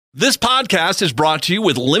This podcast is brought to you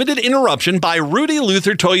with limited interruption by Rudy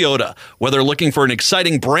Luther Toyota. Whether looking for an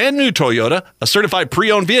exciting brand new Toyota, a certified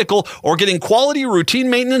pre-owned vehicle, or getting quality routine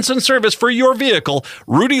maintenance and service for your vehicle,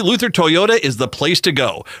 Rudy Luther Toyota is the place to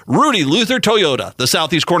go. Rudy Luther Toyota, the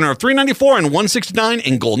southeast corner of 394 and 169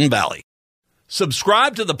 in Golden Valley.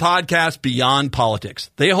 Subscribe to the podcast Beyond Politics.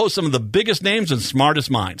 They host some of the biggest names and smartest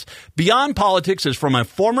minds. Beyond Politics is from a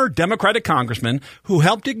former Democratic congressman who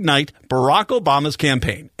helped ignite Barack Obama's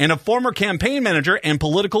campaign and a former campaign manager and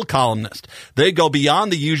political columnist. They go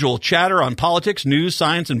beyond the usual chatter on politics, news,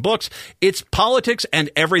 science, and books. It's politics and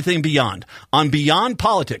everything beyond. On Beyond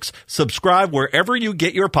Politics, subscribe wherever you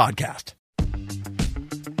get your podcast.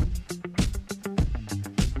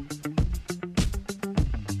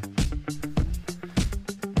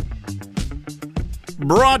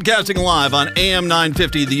 Broadcasting live on AM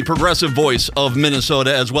 950, the progressive voice of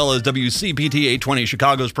Minnesota, as well as WCPT 820,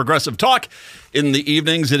 Chicago's progressive talk. In the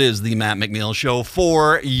evenings, it is the Matt McNeil Show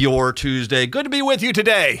for your Tuesday. Good to be with you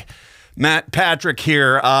today. Matt Patrick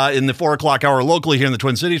here in the 4 o'clock hour locally here in the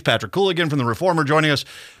Twin Cities. Patrick Cooligan from The Reformer joining us.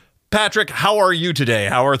 Patrick, how are you today?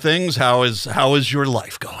 How are things? How is your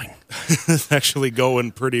life going? It's actually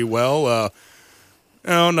going pretty well.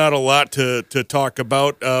 Not a lot to talk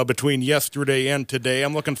about between yesterday and today.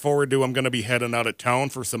 I'm looking forward to, I'm going to be heading out of town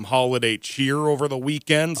for some holiday cheer over the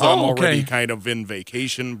weekend, so I'm already kind of in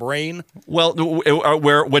vacation brain. Well,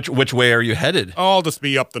 which way are you headed? I'll just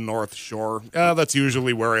be up the North Shore. That's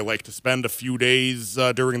usually where I like to spend a few days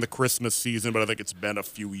during the Christmas season, but I think it's been a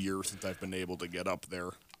few years since I've been able to get up there.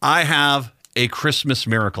 I have a Christmas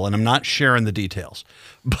miracle, and I'm not sharing the details.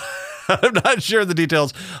 I'm not sharing the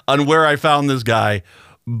details on where I found this guy,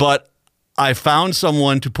 but I found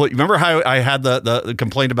someone to put. Remember how I had the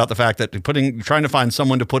complaint about the fact that trying to find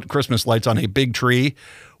someone to put Christmas lights on a big tree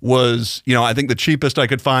was, I think the cheapest I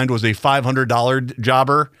could find was a $500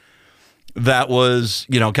 jobber. That was,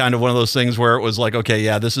 kind of one of those things where it was like, okay,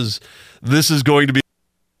 yeah, this is going to be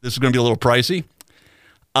a little pricey.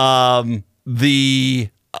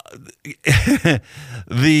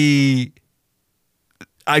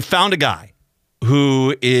 I found a guy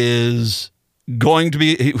who has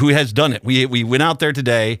done it. We went out there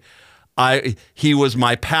today. He was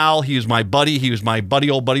my pal. He was my buddy. He was my buddy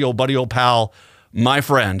pal, my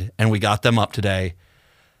friend. And we got them up today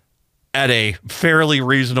at a fairly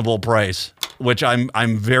reasonable price, which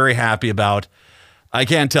I'm very happy about. I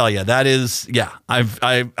can't tell you. That is, yeah, I'm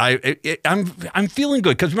feeling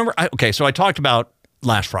good. Cause remember, so I talked about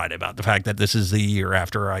last Friday about the fact that this is the year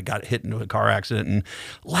after I got hit into a car accident, and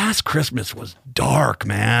last Christmas was dark,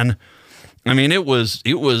 man. I mean, it was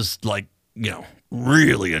like,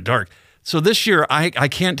 really a dark. So this year, I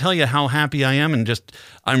can't tell you how happy I am, and just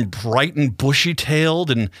I'm bright and bushy-tailed,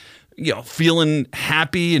 and feeling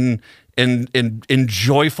happy and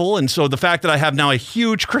joyful. And so the fact that I have now a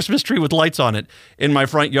huge Christmas tree with lights on it in my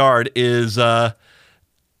front yard is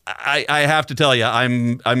I have to tell you,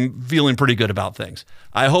 I'm feeling pretty good about things.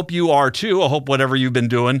 I hope you are too. I hope whatever you've been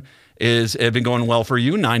doing has been going well for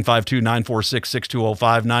you.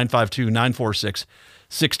 952-946-6205,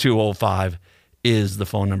 952-946-6205 is the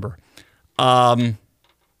phone number. I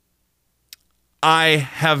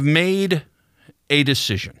have made a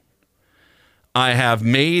decision. I have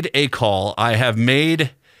made a call. I have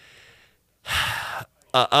made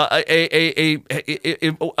a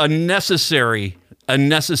necessary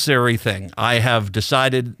thing. I have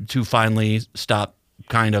decided to finally stop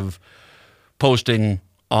kind of posting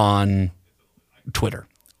on Twitter.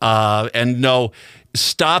 And no,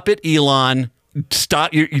 stop it, Elon.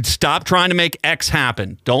 Stop trying to make X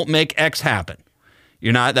happen. Don't make X happen.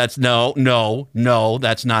 That's no,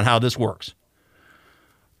 that's not how this works.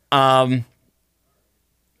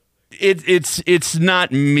 It's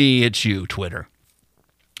not me, it's you, Twitter.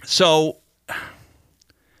 So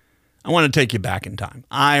I want to take you back in time.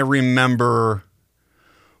 I remember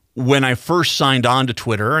when I first signed on to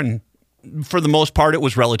Twitter, and for the most part, it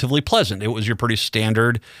was relatively pleasant. It was your pretty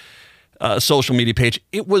standard social media page.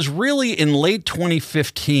 It was really in late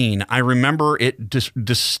 2015, I remember it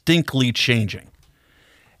distinctly changing.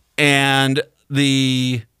 And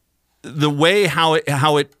the way how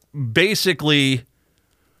it basically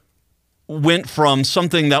went from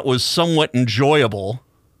something that was somewhat enjoyable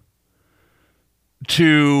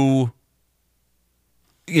to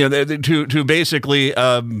basically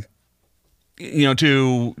to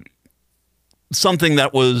something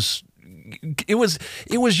that was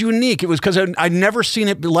unique. It was because I'd never seen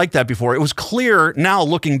it like that before. It was clear now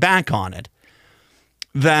looking back on it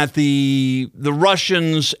that the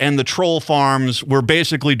Russians and the troll farms were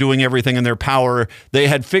basically doing everything in their power. They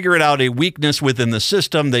had figured out a weakness within the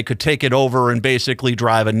system. They could take it over and basically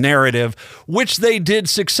drive a narrative, which they did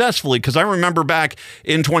successfully. Because I remember back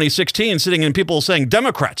in 2016 sitting in people saying,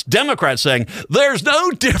 Democrats saying, there's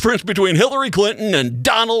no difference between Hillary Clinton and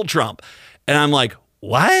Donald Trump. And I'm like,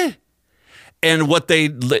 what? And what they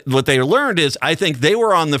learned is, I think they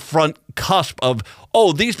were on the front cusp of,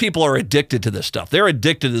 oh, these people are addicted to this stuff. They're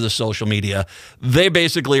addicted to the social media. They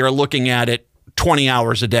basically are looking at it 20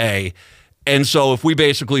 hours a day. And so if we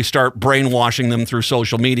basically start brainwashing them through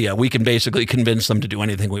social media, we can basically convince them to do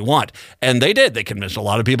anything we want. And they did. They convinced a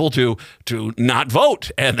lot of people to not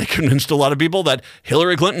vote. And they convinced a lot of people that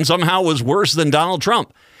Hillary Clinton somehow was worse than Donald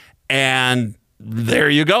Trump. And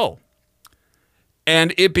there you go.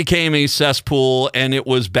 And it became a cesspool, and it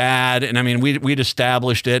was bad. And I mean, we'd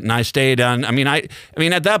established it, and I stayed on. I mean,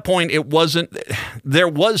 at that point, it wasn't. There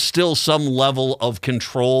was still some level of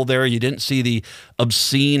control there. You didn't see the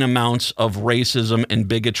obscene amounts of racism and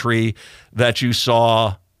bigotry that you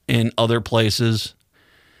saw in other places,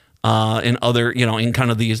 in other, in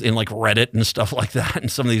kind of these, in like Reddit and stuff like that,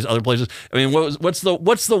 and some of these other places. I mean, what's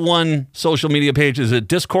the one social media page? Is it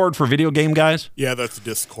Discord for video game guys? Yeah, that's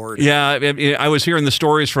Discord. Yeah, I was hearing the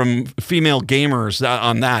stories from female gamers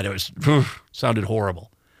on that. It was sounded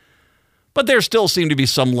horrible. But there still seemed to be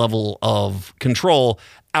some level of control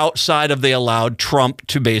outside of they allowed Trump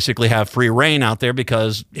to basically have free reign out there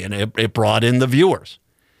because it brought in the viewers.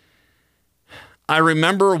 I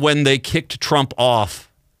remember when they kicked Trump off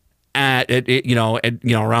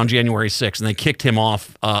around January 6th, and they kicked him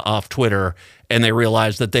off Twitter, and they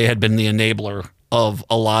realized that they had been the enabler of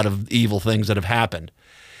a lot of evil things that have happened.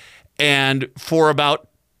 And for about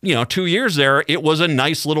 2 years there, it was a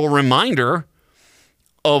nice little reminder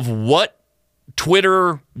of what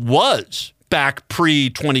Twitter was back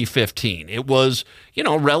pre-2015. It was,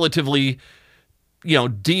 relatively,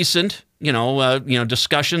 decent,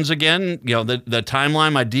 discussions again. The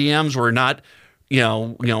timeline, my DMs were not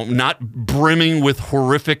not brimming with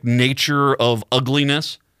horrific nature of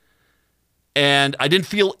ugliness. And I didn't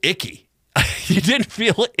feel icky. You didn't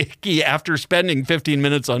feel icky after spending 15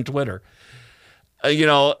 minutes on Twitter.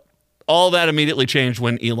 All that immediately changed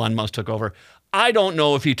when Elon Musk took over. I don't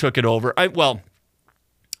know if he took it over.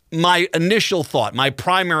 My initial thought, my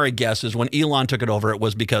primary guess is when Elon took it over, it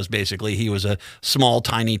was because basically he was a small,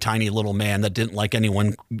 tiny little man that didn't like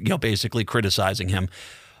anyone, basically criticizing him.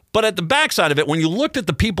 But at the backside of it, when you looked at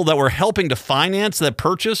the people that were helping to finance the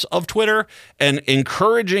purchase of Twitter and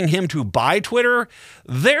encouraging him to buy Twitter,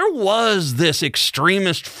 there was this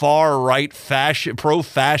extremist far-right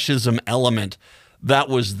pro-fascism element that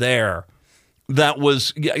was there.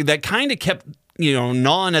 That kind of kept,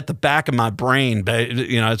 gnawing at the back of my brain. But,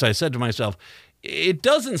 as I said to myself, it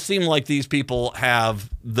doesn't seem like these people have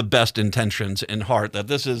the best intentions in heart, that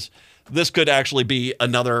this could actually be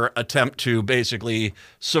another attempt to basically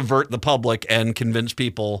subvert the public and convince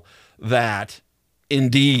people that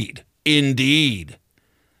indeed,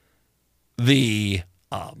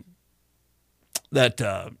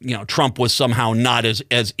 Trump was somehow not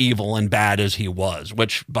as evil and bad as he was,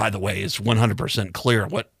 which, by the way, is 100% clear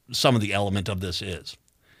what some of the element of this is.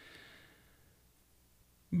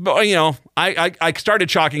 But, I started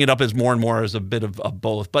chalking it up as more and more as a bit of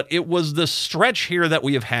both. But it was the stretch here that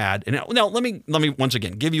we have had. And now let me once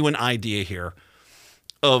again give you an idea here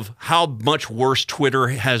of how much worse Twitter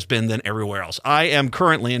has been than everywhere else. I am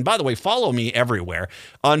currently, and by the way, follow me everywhere.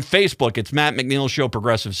 On Facebook, it's Matt McNeil Show,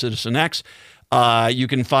 Progressive Citizen X. You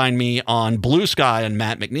can find me on Blue Sky and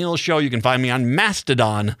Matt McNeil Show. You can find me on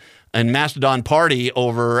Mastodon and Mastodon Party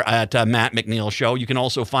over at Matt McNeil Show. You can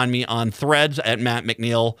also find me on Threads at Matt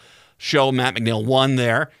McNeil Show, Matt McNeil 1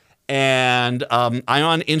 there. And I'm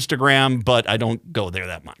on Instagram, but I don't go there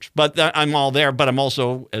that much. But I'm all there, but I'm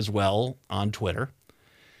also as well on Twitter.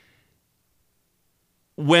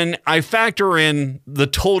 When I factor in the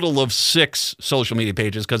total of 6 social media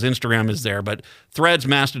pages, because Instagram is there, but Threads,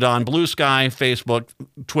 Mastodon, Blue Sky, Facebook,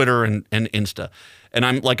 Twitter, and Insta. And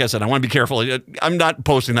I'm, like I said, I want to be careful. I'm not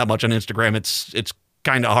posting that much on Instagram. It's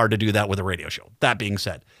kind of hard to do that with a radio show. That being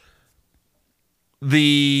said,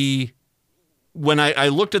 when I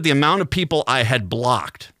looked at the amount of people I had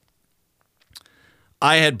blocked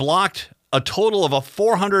a total of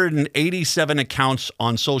 487 accounts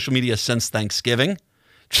on social media since Thanksgiving.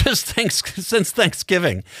 Since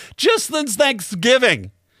Thanksgiving.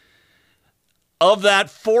 Of that,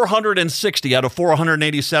 460 out of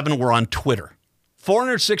 487 were on Twitter.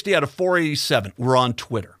 460 out of 487 were on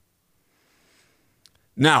Twitter.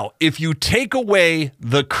 Now, if you take away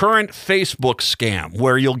the current Facebook scam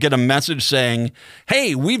where you'll get a message saying,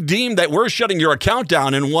 hey, we've deemed that we're shutting your account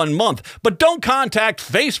down in 1 month, but don't contact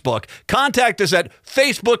Facebook. Contact us at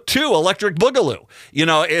Facebook 2 Electric Boogaloo.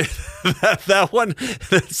 That one,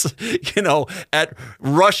 that's, at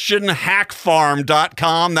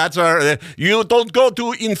RussianHackFarm.com. That's you don't go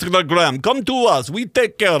to Instagram. Come to us. We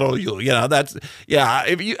take care of you.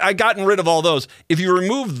 I gotten rid of all those. If you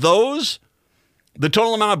remove those, the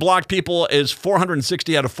total amount of blocked people is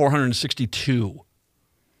 460 out of 462.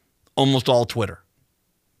 Almost all Twitter.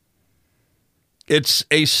 It's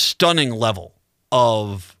a stunning level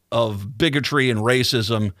of bigotry and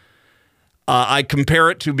racism. I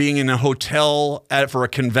compare it to being in a hotel for a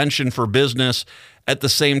convention for business. At the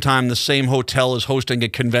same time, the same hotel is hosting a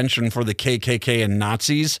convention for the KKK and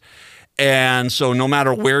Nazis. And so no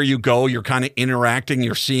matter where you go, you're kind of interacting.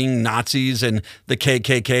 You're seeing Nazis and the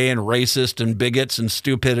KKK and racist and bigots and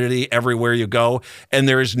stupidity everywhere you go. And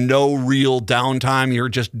there is no real downtime. You're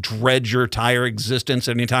just dredge your entire existence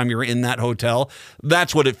anytime you're in that hotel.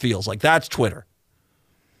 That's what it feels like. That's Twitter.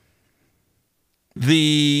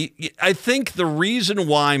 I think the reason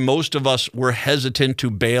why most of us were hesitant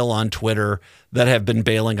to bail on Twitter, that have been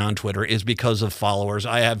bailing on Twitter, is because of followers.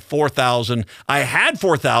 I had 4,000.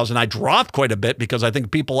 I dropped quite a bit because I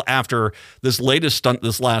think people, after this latest stunt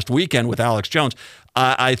this last weekend with Alex Jones,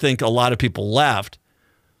 I think a lot of people left.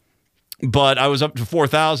 But I was up to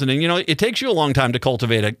 4,000, and it takes you a long time to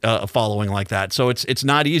cultivate a following like that. So it's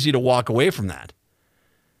not easy to walk away from that.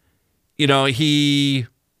 He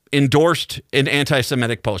endorsed an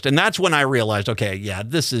anti-Semitic post. And that's when I realized, okay, yeah,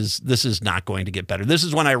 this is not going to get better. This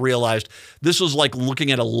is when I realized this was like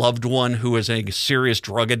looking at a loved one who is in a serious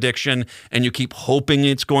drug addiction, and you keep hoping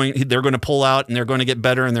they're going to pull out and they're going to get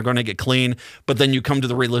better and they're going to get clean. But then you come to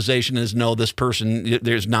the realization is, no, this person,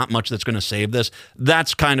 there's not much that's going to save this.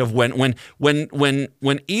 That's kind of when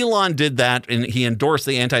Elon did that and he endorsed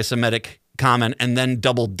the anti-Semitic comment and then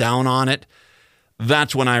doubled down on it.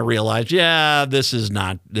 That's when I realized, yeah, this is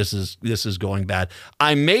going bad.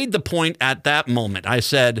 I made the point at that moment. I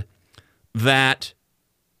said that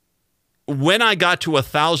when I got to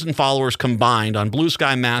 1,000 followers combined on Blue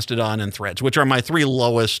Sky, Mastodon, and Threads, which are my three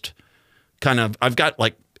lowest I've got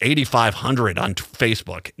like 8,500 on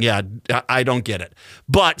Facebook. Yeah, I don't get it.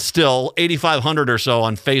 But still, 8,500 or so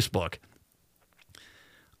on Facebook.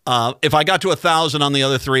 If I got to 1,000 on the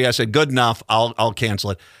other three, I said, good enough, I'll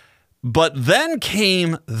cancel it. But then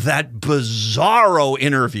came that bizarro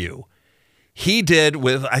interview he did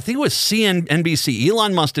with, I think it was CNBC,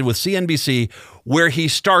 Elon Musk did with CNBC, where he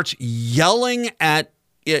starts yelling at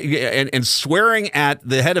and swearing at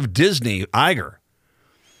the head of Disney, Iger.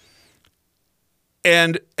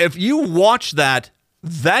 And if you watch that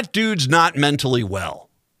dude's not mentally well.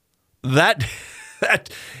 That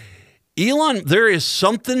Elon, there is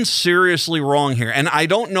something seriously wrong here. And I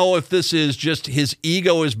don't know if this is just his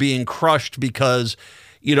ego is being crushed because,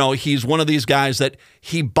 he's one of these guys that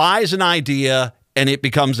he buys an idea and it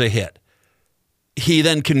becomes a hit. He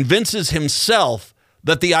then convinces himself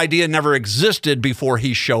that the idea never existed before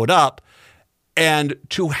he showed up. And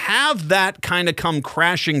to have that kind of come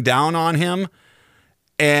crashing down on him,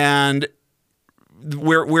 and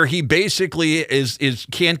where he basically is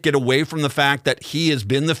can't get away from the fact that he has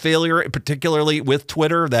been the failure, particularly with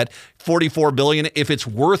Twitter, that $44 billion, if it's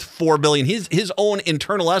worth $4 billion, his own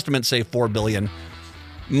internal estimates say $4 billion.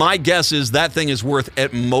 My guess is that thing is worth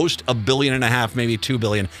at most $1.5 billion, maybe $2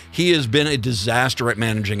 billion. He has been a disaster at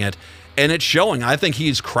managing it, and it's showing. I think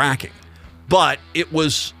he's cracking. But it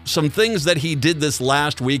was some things that he did this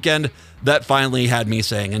last weekend that finally had me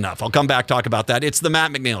saying enough. I'll come back, talk about that. It's the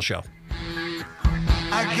Matt McNeil Show.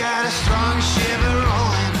 I got a strong shiver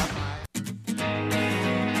rolling up.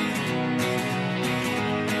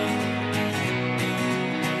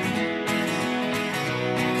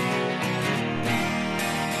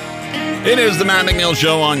 It is the Matt McNeil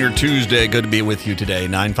Show on your Tuesday. Good to be with you today.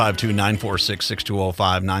 952-946-6205,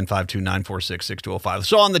 952-946-6205.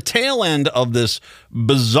 So on the tail end of this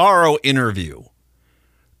bizarro interview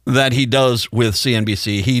that he does with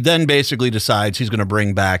CNBC, he then basically decides he's going to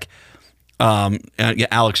bring back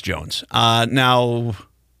Alex Jones. Now,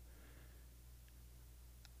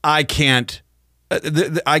 I can't.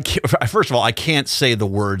 First of all, I can't say the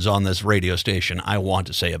words on this radio station I want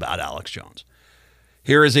to say about Alex Jones.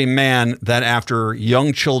 Here is a man that, after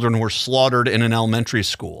young children were slaughtered in an elementary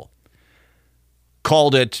school,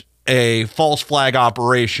 called it a false flag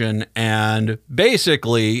operation and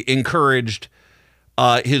basically encouraged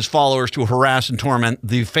his followers to harass and torment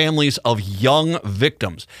the families of young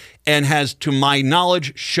victims, and has, to my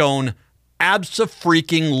knowledge, shown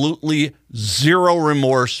abso-freaking-lutely zero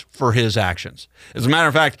remorse for his actions. As a matter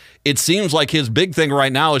of fact, it seems like his big thing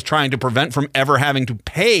right now is trying to prevent from ever having to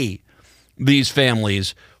pay these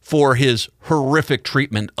families for his horrific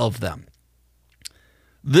treatment of them.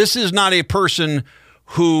 This is not a person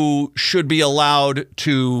who should be allowed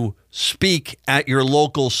to speak at your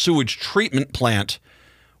local sewage treatment plant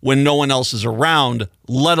when no one else is around,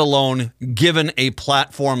 let alone given a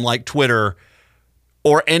platform like Twitter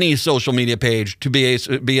or any social media page to be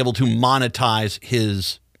able to monetize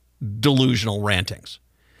his delusional rantings.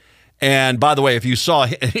 And by the way, if you saw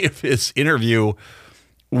his interview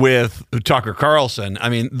with Tucker Carlson, I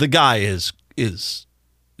mean, the guy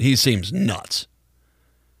he seems nuts.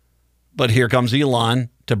 But here comes Elon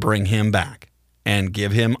to bring him back and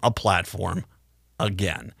give him a platform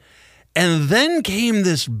again. And then came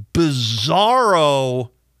this bizarro,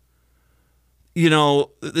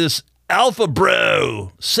 this alpha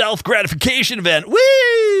bro self-gratification event.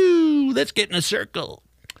 Woo! Let's get in a circle.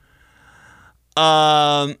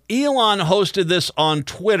 Elon hosted this on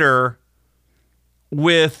Twitter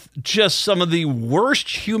with just some of the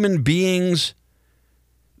worst human beings.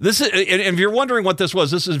 This is, and if you're wondering what this was,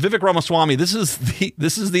 this is Vivek Ramaswamy. This is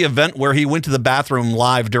the event where he went to the bathroom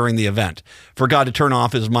live during the event. Forgot to turn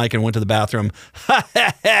off his mic and went to the bathroom. Ha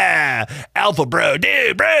ha ha! Alpha bro,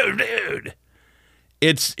 dude.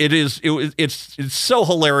 It's so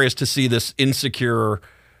hilarious to see this insecure,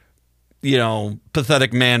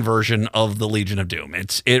 pathetic man version of the Legion of Doom.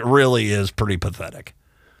 It really is pretty pathetic.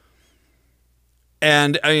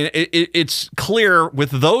 And I mean, it's clear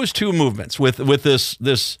with those two movements, with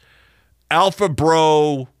this alpha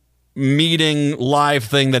bro meeting live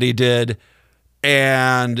thing that he did,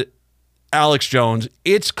 and Alex Jones,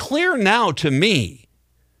 it's clear now to me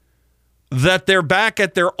that they're back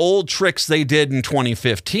at their old tricks they did in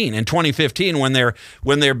 2015. In 2015, when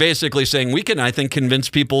they're basically saying we can, I think, convince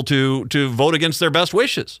people to vote against their best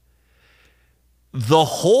wishes. The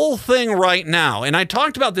whole thing right now, and I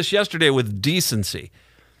talked about this yesterday with Decency,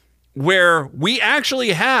 where we actually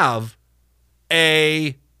have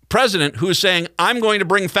a president who's saying, I'm going to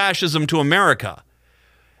bring fascism to America.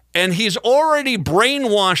 And he's already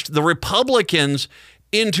brainwashed the Republicans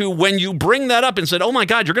into, when you bring that up and said, oh my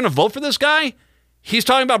God, you're going to vote for this guy? He's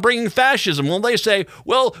talking about bringing fascism. Well, they say,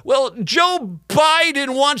 well, Joe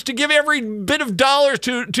Biden wants to give every bit of dollars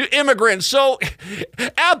to immigrants. So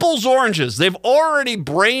apples, oranges. They've already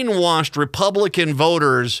brainwashed Republican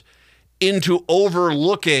voters into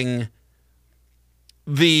overlooking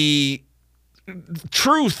the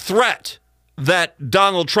true threat that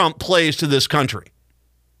Donald Trump plays to this country.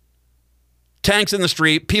 Tanks in the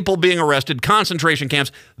street, people being arrested, concentration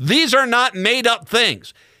camps. These are not made up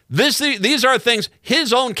things. These are things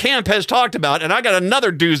his own camp has talked about, and I got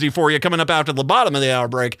another doozy for you coming up after the bottom of the hour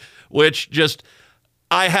break, which just,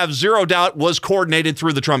 I have zero doubt, was coordinated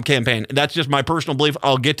through the Trump campaign. That's just my personal belief.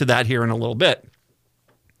 I'll get to that here in a little bit.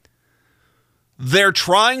 They're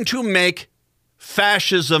trying to make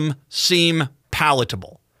fascism seem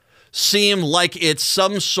palatable, seem like it's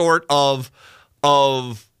some sort of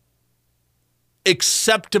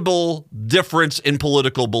acceptable difference in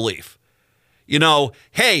political belief.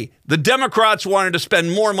 Hey, the Democrats wanted to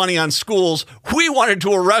spend more money on schools. We wanted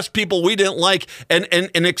to arrest people we didn't like and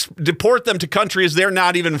deport them to countries they're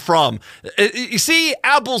not even from. You see,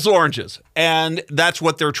 apples, oranges. And that's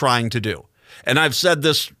what they're trying to do. And I've said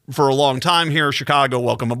this for a long time here. Chicago,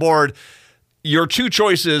 welcome aboard. Your two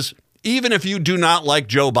choices, even if you do not like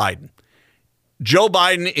Joe Biden. Joe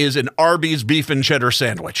Biden is an Arby's beef and cheddar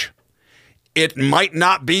sandwich. It might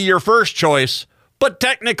not be your first choice, but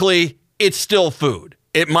technically, it's still food.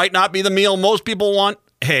 It might not be the meal most people want.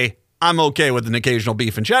 Hey, I'm okay with an occasional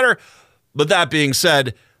beef and cheddar. But that being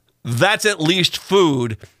said, that's at least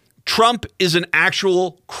food. Trump is an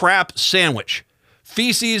actual crap sandwich.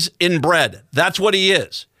 Feces in bread. That's what he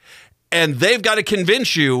is. And they've got to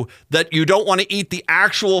convince you that you don't want to eat the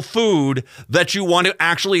actual food, that you want to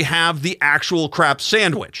actually have the actual crap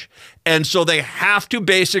sandwich. And so they have to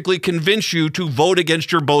basically convince you to vote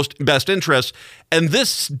against your best interests. And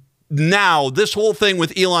this whole thing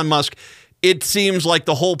with Elon Musk, it seems like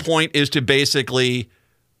the whole point is to basically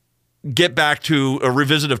get back to a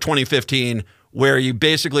revisit of 2015, where you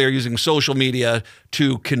basically are using social media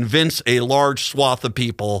to convince a large swath of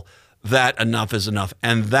people that enough is enough.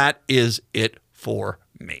 And that is it for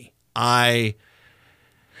me. I'm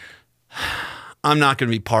not going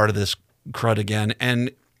to be part of this crud again. And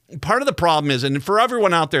part of the problem is, and for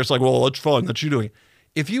everyone out there, it's like, well, it's fun. That's you doing.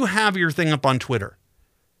 If you have your thing up on Twitter,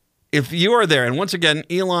 if you are there, and once again,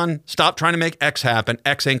 Elon, stop trying to make X happen.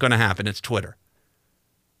 X ain't going to happen. It's Twitter.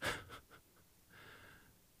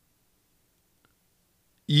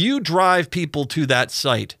 you drive people to that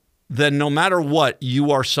site, then no matter what,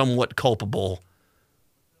 you are somewhat culpable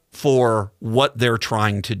for what they're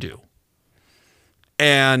trying to do.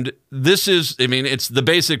 And this is, I mean, it's the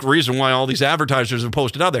basic reason why all these advertisers have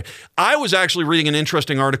posted out there. I was actually reading an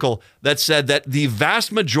interesting article that said that the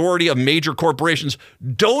vast majority of major corporations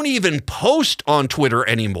don't even post on Twitter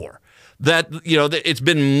anymore. That, you know, it's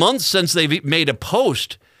been months since they've made a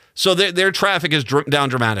post, so their traffic is down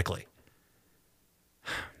dramatically.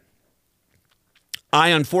 I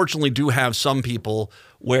unfortunately do have some people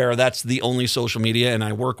where that's the only social media, and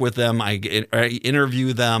I work with them, I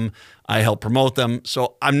interview them, I help promote them.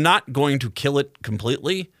 So I'm not going to kill it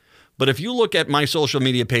completely. But if you look at my social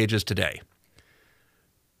media pages today,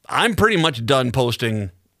 I'm pretty much done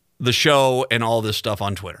posting the show and all this stuff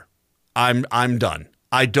on Twitter. I'm done.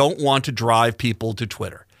 I don't want to drive people to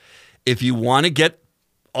Twitter. If you want to get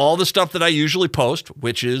all the stuff that I usually post,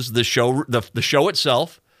 which is the show, the show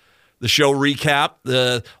itself, the show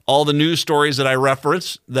recap, all the news stories that I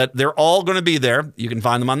reference, that they're all going to be there. You can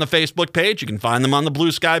find them on the Facebook page. You can find them on the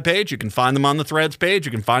Blue Sky page. You can find them on the Threads page.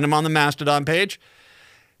 You can find them on the Mastodon page.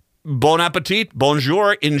 Bon appetit,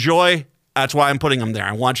 bonjour, enjoy. That's why I'm putting them there.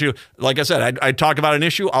 I want you, like I said, I talk about an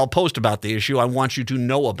issue. I'll post about the issue. I want you to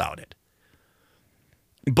know about it.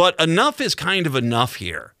 But enough is kind of enough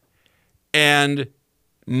here. And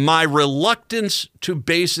my reluctance to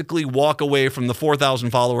basically walk away from the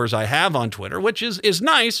 4,000 followers I have on Twitter, which is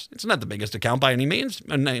nice. It's not the biggest account by any means.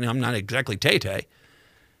 And I'm not exactly Tay-Tay.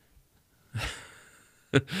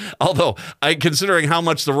 Although, considering how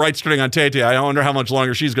much the right's turning on Tay-Tay, I wonder how much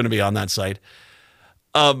longer she's going to be on that site.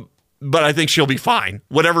 But I think she'll be fine.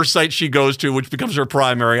 Whatever site she goes to, which becomes her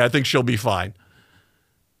primary, I think she'll be fine.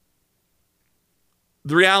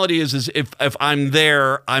 The reality is if I'm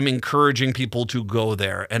there, I'm encouraging people to go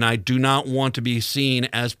there, and I do not want to be seen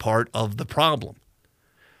as part of the problem.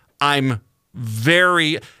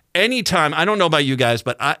 Anytime, I don't know about you guys,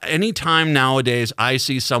 but anytime nowadays I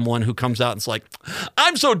see someone who comes out and is like,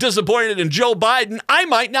 I'm so disappointed in Joe Biden, I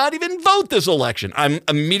might not even vote this election. I'm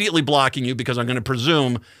immediately blocking you because I'm going to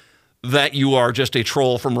presume that you are just a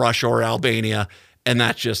troll from Russia or Albania, and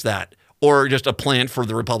that's just that. Or just a plant for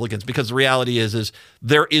the Republicans, because the reality is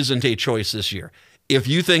there isn't a choice this year. If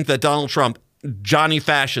you think that Donald Trump, Johnny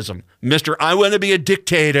Fascism, Mr. I want to be a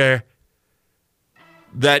dictator,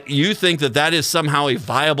 that you think that is somehow a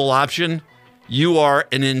viable option, you are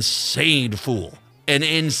an insane fool. An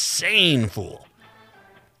insane fool.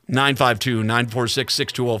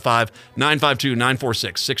 952-946-6205.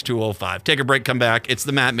 952-946-6205. Take a break, come back. It's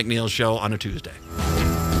the Matt McNeil Show on a Tuesday.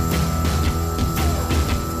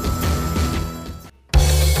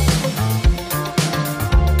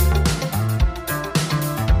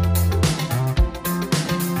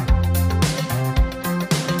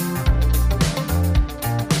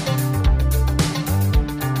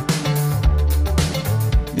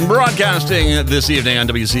 Broadcasting this evening on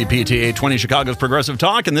WCPT 820 Chicago's Progressive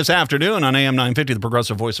Talk, and this afternoon on AM 950, the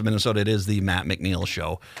Progressive Voice of Minnesota, it is the Matt McNeil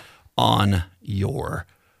Show on your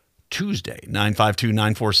Tuesday.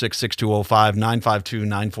 952-946-6205,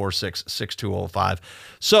 952-946-6205.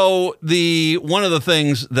 So one of the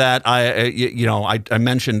things that I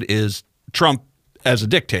mentioned is Trump as a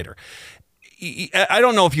dictator. I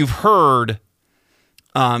don't know if you've heard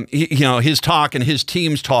his talk and his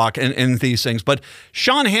team's talk and these things. But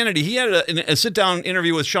Sean Hannity, he had a sit-down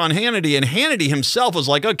interview with Sean Hannity, and Hannity himself was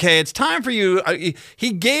like, okay, it's time for you.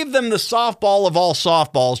 He gave them the softball of all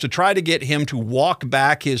softballs to try to get him to walk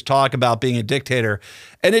back his talk about being a dictator.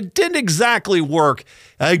 And it didn't exactly work.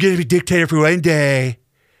 I'm going to be a dictator for one day.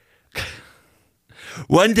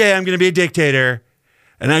 One day I'm going to be a dictator,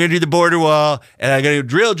 and I'm going to do the border wall, and I'm going to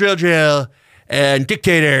drill, and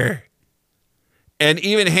dictator. And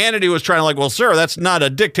even Hannity was trying to well, sir, that's not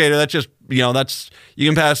a dictator. That's just, that's, you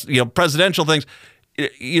can pass, presidential things.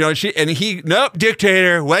 Nope,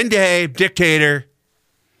 dictator, one day, dictator.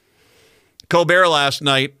 Colbert last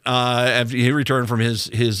night, after he returned from his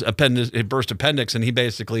burst appendix, and he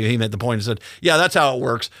made the point and said, yeah, that's how it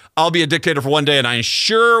works. I'll be a dictator for one day, and I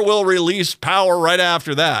sure will release power right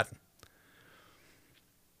after that.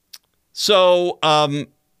 So,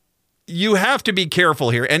 you have to be careful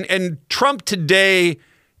here. And Trump today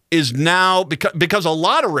is now, because a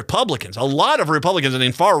lot of Republicans,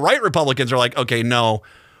 and far-right Republicans are like, okay, no,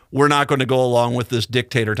 we're not going to go along with this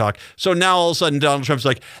dictator talk. So now all of a sudden Donald Trump's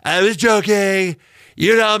like, I was joking.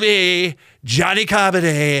 You know me, Johnny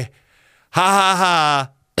Comedy. Ha,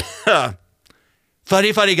 ha, ha.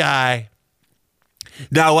 Funny guy.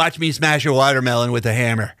 Now watch me smash a watermelon with a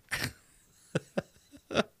hammer.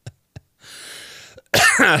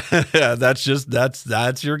 Yeah,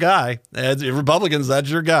 that's your guy. Republicans, that's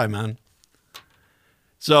your guy, man.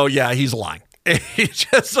 So yeah, he's lying. He's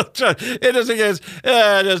he's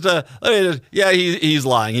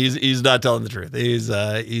lying. He's not telling the truth.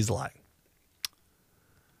 He's lying.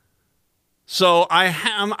 So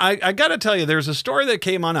I got to tell you, there's a story that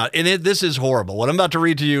came on out, and this is horrible. What I'm about to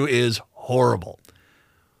read to you is horrible.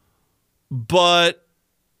 But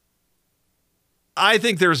I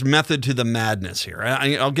think there's method to the madness here.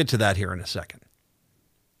 I'll get to that here in a second.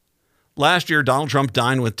 Last year, Donald Trump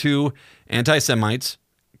dined with two anti-Semites,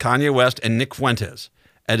 Kanye West and Nick Fuentes,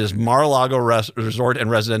 at his Mar-a-Lago resort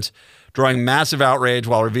and residence, drawing massive outrage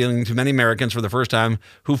while revealing to many Americans for the first time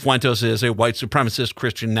who Fuentes is, a white supremacist,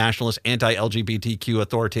 Christian nationalist, anti-LGBTQ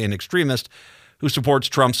authoritarian extremist who supports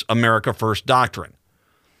Trump's America First doctrine.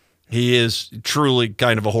 He is truly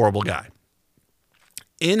kind of a horrible guy.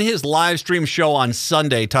 In his live stream show on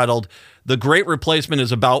Sunday titled "The Great Replacement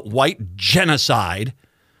is About White Genocide,"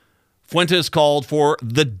 Fuentes called for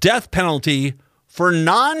the death penalty for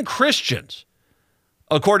non-Christians.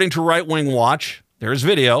 According to Right Wing Watch, there's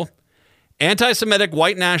video. Anti-Semitic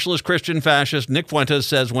white nationalist Christian fascist Nick Fuentes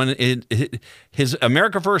says when his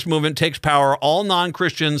America First movement takes power, all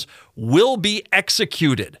non-Christians will be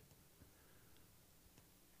executed.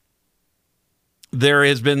 There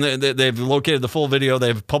has been, they've located the full video.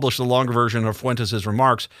 They've published the longer version of Fuentes'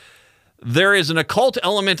 remarks. There is an occult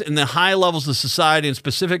element in the high levels of society, and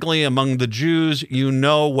specifically among the Jews.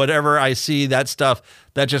 Whatever I see, that stuff,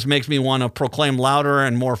 that just makes me want to proclaim louder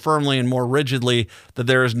and more firmly and more rigidly that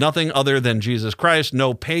there is nothing other than Jesus Christ.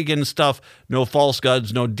 No pagan stuff, no false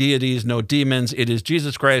gods, no deities, no demons. It is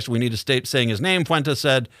Jesus Christ. We need to stay saying his name, Fuentes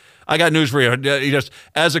said. I got news for you. Just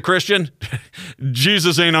as a Christian,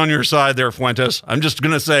 Jesus ain't on your side there, Fuentes. I'm just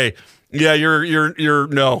going to say, yeah,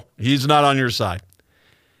 no, he's not on your side.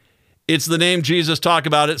 It's the name Jesus. Talk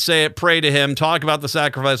about it. Say it. Pray to him. Talk about the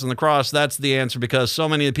sacrifice on the cross. That's the answer, because so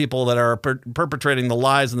many of the people that are perpetrating the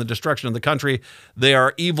lies and the destruction of the country, they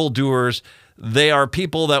are evildoers. They are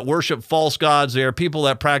people that worship false gods. They are people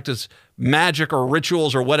that practice magic or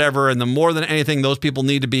rituals or whatever. And the more than anything, those people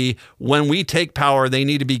need to be, when we take power, they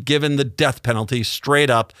need to be given the death penalty straight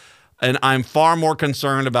up. And I'm far more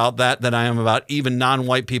concerned about that than I am about even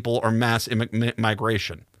non-white people or mass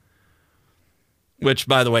migration. Which,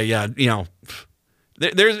 by the way, yeah,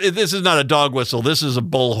 this is not a dog whistle. This is a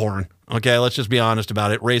bullhorn. Okay, let's just be honest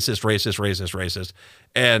about it. Racist, racist, racist, racist.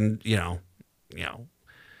 And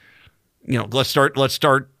let's start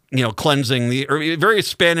cleansing the very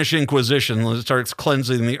Spanish Inquisition. Let's start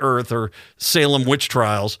cleansing the earth, or Salem witch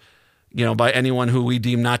trials, by anyone who we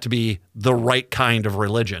deem not to be the right kind of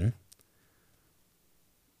religion.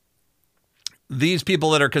 These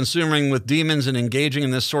people that are consuming with demons and engaging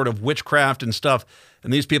in this sort of witchcraft and stuff,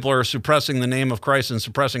 and these people are suppressing the name of Christ and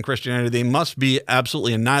suppressing Christianity, they must be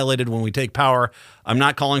absolutely annihilated when we take power. I'm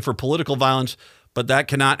not calling for political violence, but that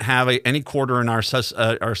cannot have any quarter in our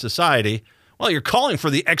society. Well, you're calling for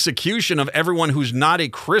the execution of everyone who's not a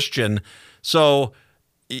Christian. So,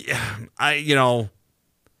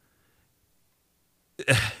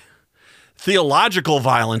 theological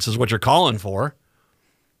violence is what you're calling for.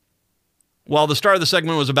 While the start of the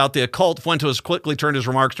segment was about the occult, Fuentes quickly turned his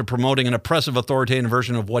remarks to promoting an oppressive, authoritarian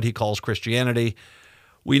version of what he calls Christianity.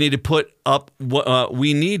 We need to put up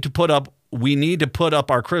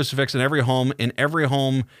our crucifix in every home, in every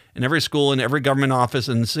school, in every government office,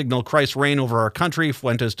 and signal Christ's reign over our country.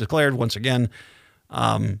 Fuentes declared once again,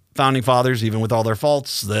 founding fathers, even with all their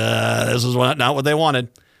faults, this is not what they wanted.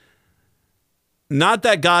 Not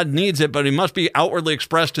that God needs it, but it must be outwardly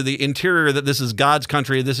expressed to the interior that this is God's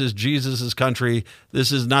country. This is Jesus's country.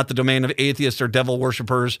 This is not the domain of atheists or devil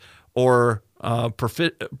worshippers or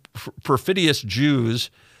perfidious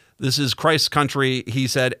Jews. This is Christ's country, he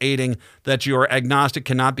said, aiding that your agnostic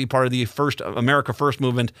cannot be part of the first America First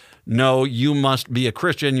movement. No, you must be a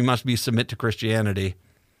Christian. You must submit to Christianity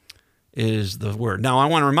is the word. Now, I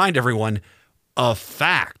want to remind everyone a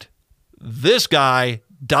fact. This guy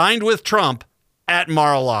dined with Trump at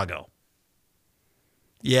Mar-a-Lago.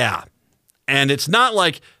 Yeah. And it's not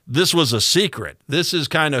like this was a secret. This is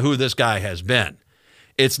kind of who this guy has been.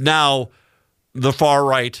 It's now the far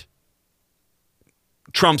right.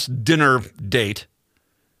 Trump's dinner date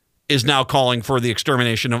is now calling for the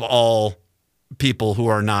extermination of all people who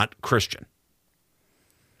are not Christian.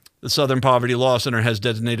 The Southern Poverty Law Center has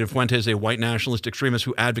designated Fuentes a white nationalist extremist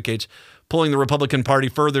who advocates pulling the Republican Party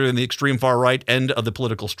further in the extreme far right end of the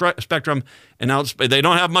political spectrum. And they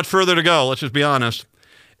don't have much further to go, let's just be honest.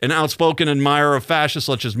 An outspoken admirer of fascists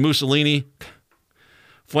such as Mussolini,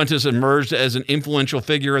 Fuentes emerged as an influential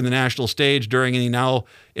figure in the national stage during the now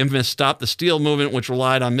infamous Stop the Steal movement, which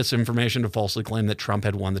relied on misinformation to falsely claim that Trump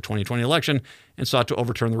had won the 2020 election and sought to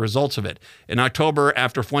overturn the results of it. In October,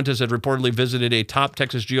 after Fuentes had reportedly visited a top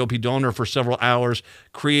Texas GOP donor for several hours,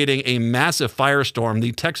 creating a massive firestorm,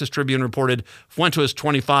 the Texas Tribune reported Fuentes,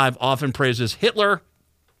 25, often praises Hitler,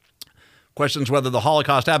 questions whether the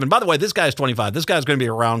Holocaust happened. By the way, this guy's 25. This guy's going to be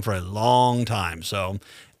around for a long time.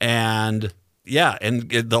 Yeah, and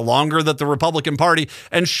the longer that the Republican Party,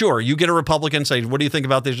 and sure, you get a Republican say, what do you think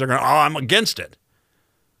about this? They're going, I'm against it.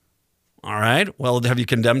 All right. Well, have you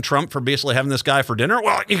condemned Trump for basically having this guy for dinner?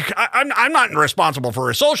 Well, I'm not responsible for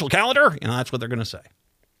his social calendar. That's what they're going to say.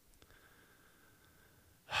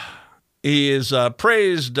 He is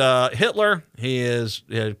praised Hitler. He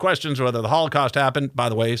had questions whether the Holocaust happened. By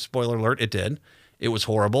the way, spoiler alert, it did. It was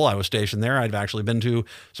horrible. I was stationed there. I've actually been to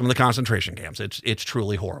some of the concentration camps. It's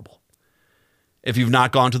truly horrible. If you've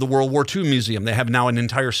not gone to the World War II Museum, they have now an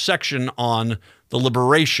entire section on the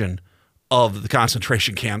liberation of the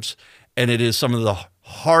concentration camps, and it is some of the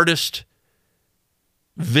hardest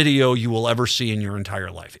video you will ever see in your entire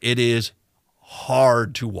life. It is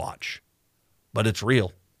hard to watch, but it's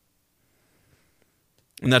real.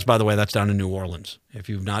 And that's, by the way, that's down in New Orleans. If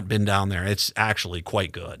you've not been down there, it's actually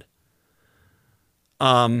quite good.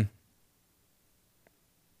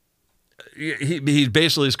 He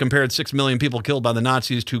basically has compared 6 million people killed by the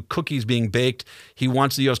Nazis to cookies being baked. He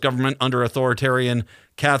wants the U.S. government under authoritarian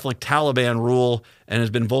Catholic Taliban rule and has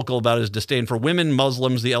been vocal about his disdain for women,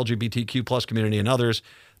 Muslims, the LGBTQ plus community, and others.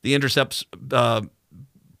 The Intercept's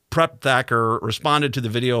Prep Thacker responded to the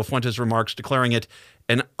video of Fuentes' remarks, declaring it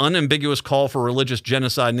an unambiguous call for religious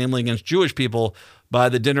genocide, namely against Jewish people, by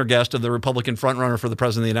the dinner guest of the Republican frontrunner for the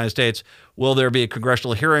president of the United States. Will there be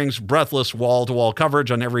congressional hearings, breathless wall-to-wall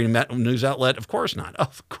coverage on every news outlet? Of course not.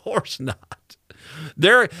 Of course not.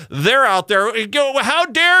 They're out there. How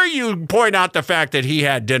dare you point out the fact that he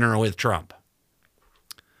had dinner with Trump?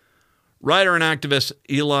 Writer and activist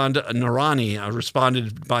Ilan Narani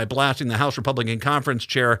responded by blasting the House Republican Conference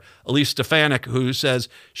Chair Elise Stefanik, who says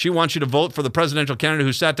she wants you to vote for the presidential candidate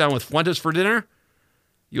who sat down with Fuentes for dinner.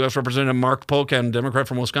 U.S. Representative Mark Pocan, Democrat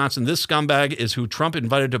from Wisconsin. This scumbag is who Trump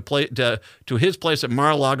invited to his place at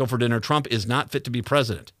Mar-a-Lago for dinner. Trump is not fit to be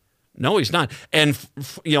president. No, he's not. And,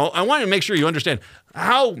 I want to make sure you understand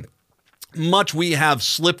how much we have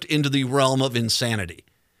slipped into the realm of insanity.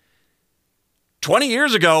 20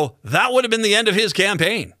 years ago, that would have been the end of his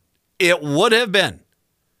campaign. It would have been.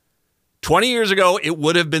 20 years ago, it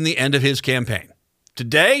would have been the end of his campaign.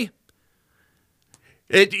 Today,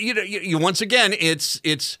 once again,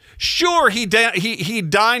 it's sure he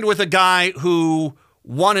dined with a guy who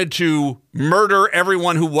wanted to murder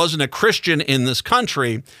everyone who wasn't a Christian in this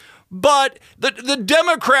country, but the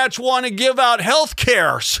Democrats want to give out health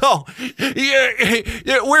care, so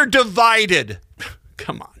we're divided.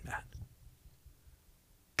 Come on.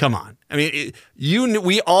 Come on. I mean,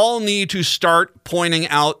 we all need to start pointing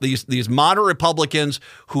out these moderate Republicans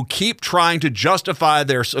who keep trying to justify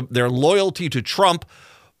their loyalty to Trump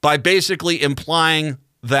by basically implying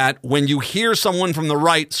that when you hear someone from the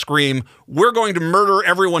right scream, we're going to murder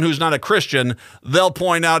everyone who's not a Christian, they'll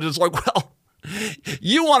point out, it's like, well,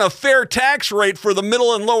 you want a fair tax rate for the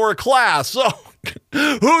middle and lower class, so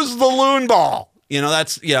who's the loon ball?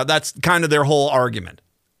 That's kind of their whole argument.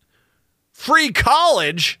 Free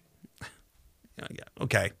college? Yeah,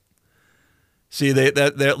 okay. See,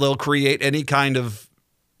 they'll create any kind of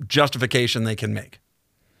justification they can make.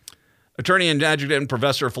 Attorney and adjunct and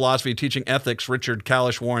professor of philosophy teaching ethics, Richard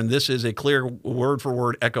Kalish, warned this is a clear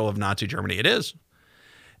word-for-word echo of Nazi Germany. It is.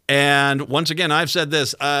 And once again, I've said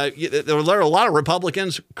this. There are a lot of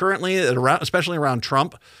Republicans currently, especially around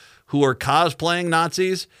Trump, who are cosplaying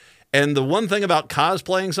Nazis. And the one thing about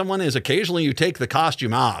cosplaying someone is occasionally you take the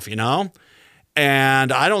costume off,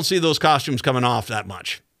 And I don't see those costumes coming off that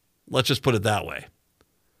much. Let's just put it that way.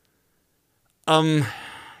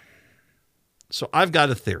 So I've got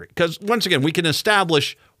a theory. Because once again, we can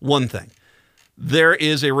establish one thing. There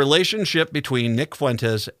is a relationship between Nick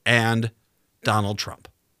Fuentes and Donald Trump.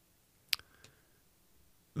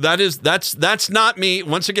 That's not me.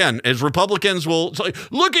 Once again, as Republicans will say,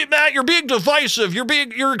 look at Matt, you're being divisive.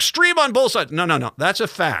 You're extreme on both sides. No. That's a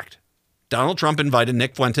fact. Donald Trump invited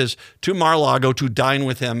Nick Fuentes to Mar-a-Lago to dine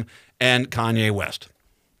with him and Kanye West.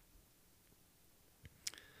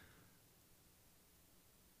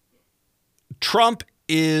 Trump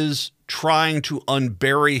is trying to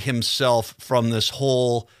unbury himself from this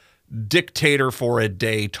whole dictator for a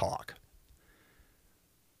day talk.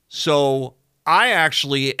 So I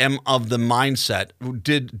actually am of the mindset,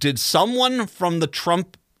 did someone from the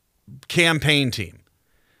Trump campaign team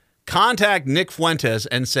contact Nick Fuentes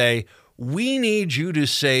and say, we need you to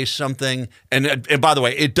say something. And by the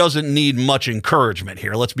way, it doesn't need much encouragement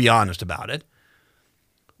here. Let's be honest about it.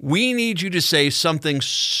 We need you to say something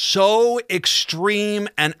so extreme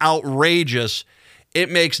and outrageous, it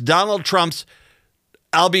makes Donald Trump's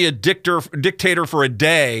 "I'll be a dictator for a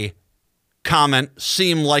day" comment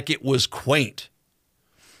seem like it was quaint.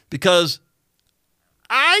 Because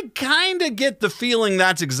I kind of get the feeling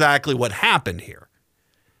that's exactly what happened here.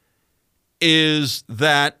 Is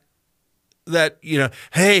that,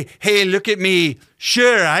 hey, look at me.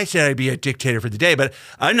 Sure, I said I'd be a dictator for the day, but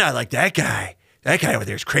I'm not like that guy. That guy over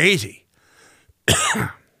there is crazy.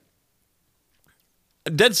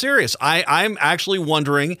 Dead serious. I'm actually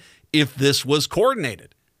wondering if this was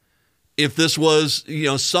coordinated. If this was,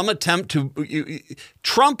 some attempt to...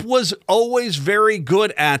 Trump was always very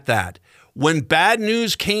good at that. When bad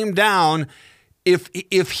news came down,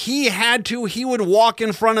 if he had to, he would walk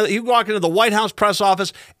into the White House press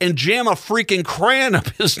office and jam a freaking crayon up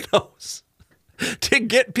his nose to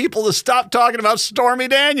get people to stop talking about Stormy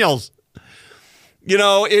Daniels.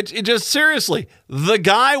 It just seriously, the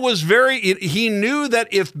guy was he knew that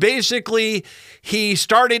if basically he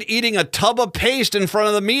started eating a tub of paste in front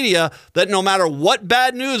of the media, that no matter what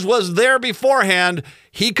bad news was there beforehand,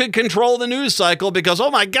 he could control the news cycle because,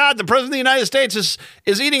 oh my God, the president of the United States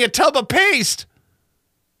is eating a tub of paste.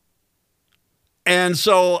 And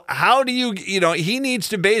so how do he needs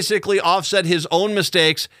to basically offset his own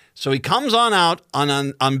mistakes. So he comes on out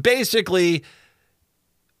on basically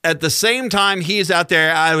at the same time he's out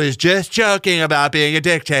there, I was just joking about being a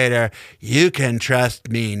dictator. You can trust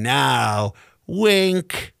me now.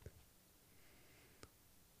 Wink.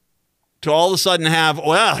 To all of a sudden have,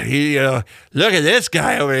 look at this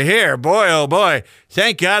guy over here. Boy, oh boy.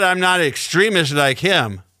 Thank God I'm not an extremist like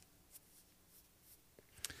him.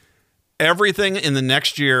 Everything in the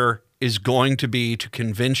next year is going to be to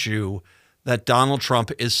convince you that Donald Trump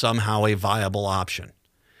is somehow a viable option.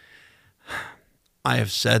 I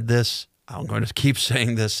have said this. I'm going to keep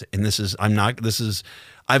saying this. And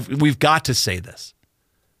we've got to say this.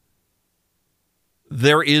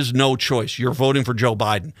 There is no choice. You're voting for Joe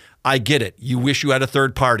Biden. I get it. You wish you had a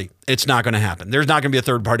third party. It's not going to happen. There's not going to be a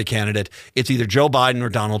third party candidate. It's either Joe Biden or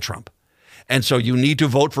Donald Trump. And so you need to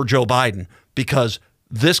vote for Joe Biden because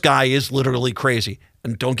this guy is literally crazy.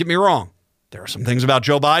 And don't get me wrong. There are some things about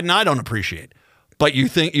Joe Biden I don't appreciate. But you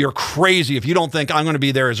think you're crazy if you don't think I'm going to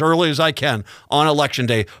be there as early as I can on Election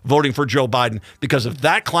Day voting for Joe Biden. Because if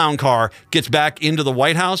that clown car gets back into the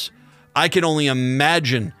White House, I can only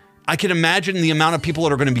imagine. I can imagine the amount of people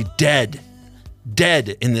that are going to be dead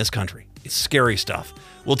in this country. It's scary stuff.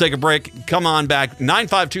 We'll take a break. Come on back.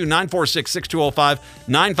 952-946-6205.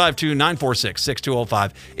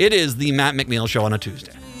 952-946-6205. It is the Matt McNeil Show on a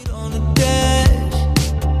Tuesday.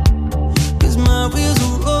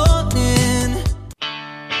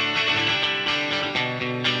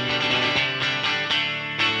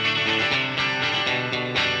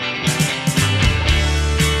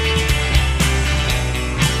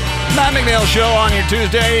 Matt McNeil Show on your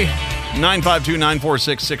Tuesday,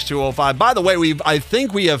 952-946-6205. By the way, I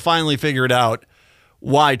think we have finally figured out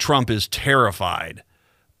why Trump is terrified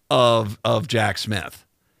of Jack Smith.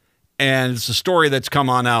 And it's a story that's come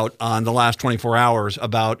on out on the last 24 hours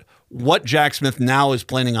about what Jack Smith now is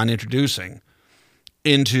planning on introducing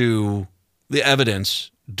into the evidence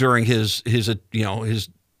during his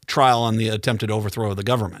trial on the attempted overthrow of the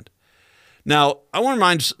government. Now, I want to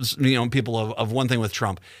remind people of one thing with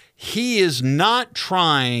Trump. He is not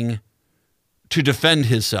trying to defend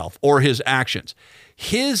himself or his actions.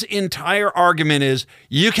 His entire argument is,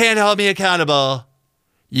 you can't hold me accountable.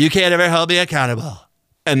 You can't ever hold me accountable.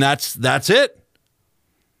 And that's it.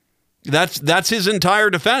 That's his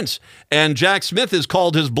entire defense. And Jack Smith has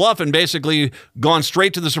called his bluff and basically gone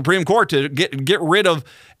straight to the Supreme Court to get rid of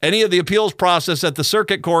any of the appeals process at the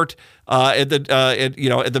circuit court, at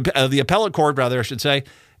the appellate court, rather, I should say.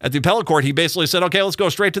 At the appellate court, he basically said, okay, let's go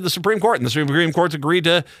straight to the Supreme Court. And the Supreme Court's agreed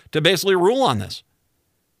to basically rule on this.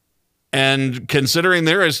 And considering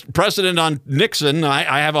there is precedent on Nixon,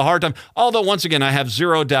 I have a hard time. Although, once again, I have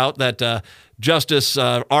zero doubt that Justice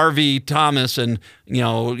R.V. Thomas and,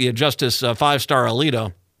 Justice Five-Star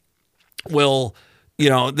Alito will,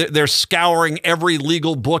 they're scouring every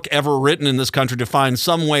legal book ever written in this country to find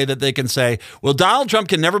some way that they can say, well, Donald Trump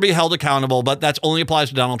can never be held accountable, but that only applies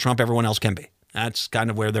to Donald Trump. Everyone else can be. That's kind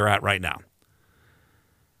of where they're at right now.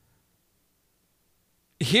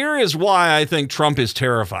 Here is why I think Trump is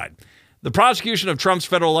terrified. The prosecution of Trump's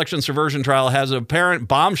federal election subversion trial has an apparent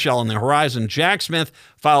bombshell on the horizon. Jack Smith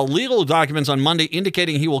filed legal documents on Monday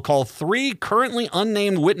indicating he will call 3 currently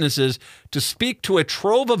unnamed witnesses to speak to a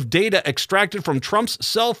trove of data extracted from Trump's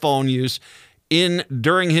cell phone use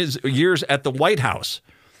during his years at the White House.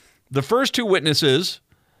 The first two witnesses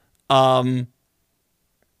will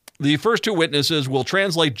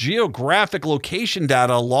translate geographic location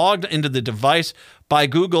data logged into the device by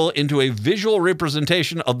Google into a visual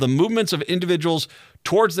representation of the movements of individuals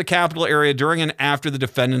towards the Capitol area during and after the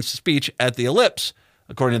defendant's speech at the ellipse.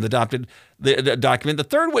 According to the document, the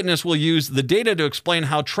third witness will use the data to explain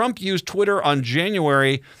how Trump used Twitter on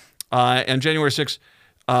January 6th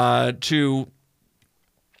to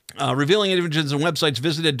revealing individuals and websites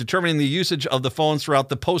visited, determining the usage of the phones throughout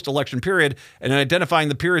the post-election period, and identifying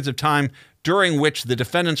the periods of time during which the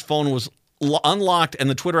defendant's phone was unlocked and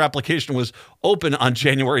the Twitter application was open on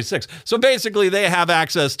January 6th. So basically, they have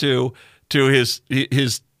access to his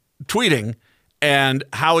tweeting and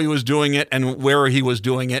how he was doing it and where he was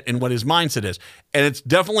doing it and what his mindset is. And it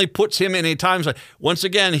definitely puts him in a time zone. Once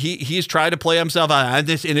again, he's tried to play himself. I'm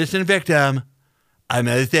this innocent victim. I'm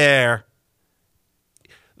not there.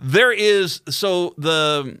 There is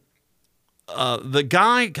the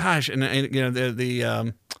guy, gosh, and you know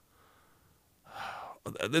the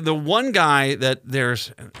one guy that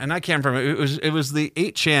there's, and I can't remember. It was the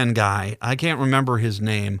 8chan guy. I can't remember his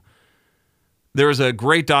name. There was a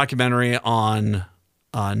great documentary on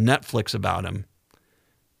Netflix about him,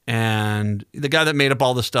 and the guy that made up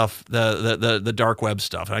all the stuff, the dark web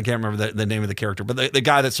stuff. I can't remember the name of the character, but the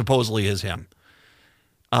guy that supposedly is him.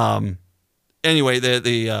 Anyway,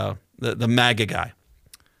 the MAGA guy.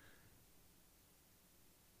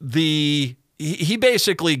 He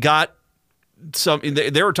basically got some.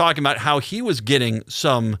 They were talking about how he was getting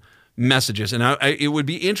some messages, and it would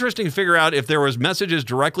be interesting to figure out if there was messages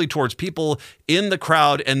directly towards people in the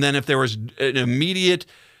crowd, and then if there was an immediate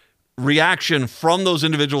reaction from those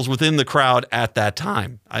individuals within the crowd at that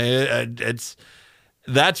time.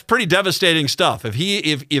 That's pretty devastating stuff. If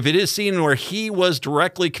it is seen where he was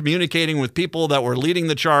directly communicating with people that were leading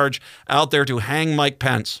the charge out there to hang Mike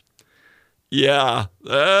Pence, yeah,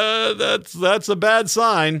 that's a bad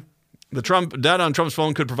sign. The data on Trump's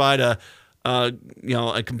phone could provide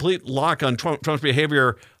a complete lock on Trump's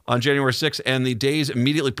behavior on January 6th and the days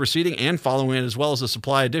immediately preceding and following it, as well as to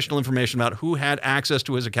supply additional information about who had access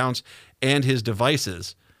to his accounts and his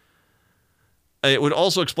devices. It would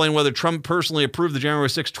also explain whether Trump personally approved the January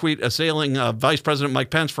 6th tweet assailing Vice President Mike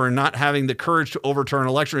Pence for not having the courage to overturn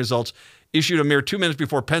election results, issued a mere 2 minutes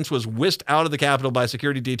before Pence was whisked out of the Capitol by a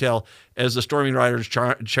security detail as the storming rioters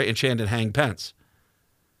chanted "Hang Pence."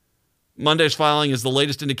 Monday's filing is the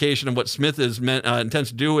latest indication of what Smith intends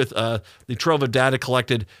to do with the trove of data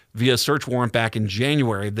collected via search warrant back in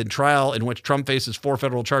January. The trial, in which Trump faces 4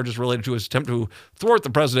 federal charges related to his attempt to thwart the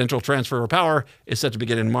presidential transfer of power, is set to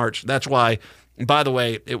begin in March. That's why, by the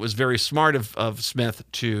way, it was very smart of Smith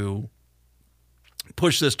to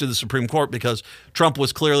push this to the Supreme Court, because Trump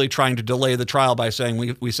was clearly trying to delay the trial by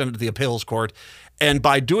saying we send it to the appeals court. And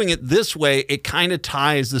by doing it this way, it kind of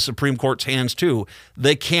ties the Supreme Court's hands too.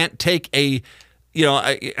 They can't take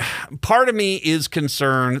part of me is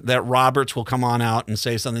concerned that Roberts will come on out and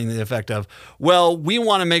say something to the effect of, well, we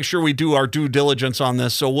want to make sure we do our due diligence on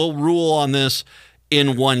this, so we'll rule on this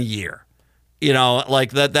in 1 year.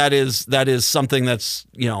 Like that is something that's,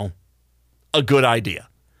 a good idea.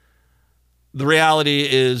 The reality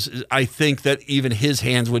is, I think that even his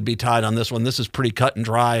hands would be tied on this one. This is pretty cut and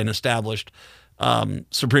dry and established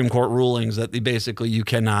Supreme Court rulings that you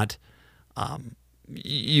cannot,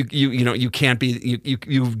 you can't be,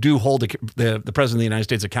 you do hold the president of the United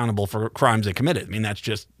States accountable for crimes they committed. I mean,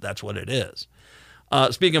 that's what it is.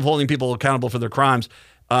 Speaking of holding people accountable for their crimes,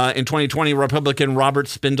 in 2020, Republican Robert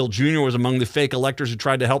Spindle Jr. was among the fake electors who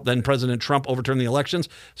tried to help then-President Trump overturn the elections.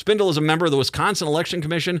 Spindle is a member of the Wisconsin Election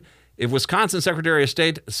Commission. If Wisconsin Secretary of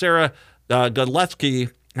State Sarah Godlewski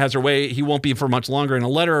has her way, he won't be for much longer. In a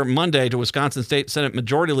letter Monday to Wisconsin State Senate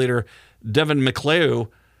Majority Leader Devin LeMahieu,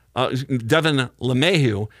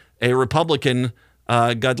 a Republican,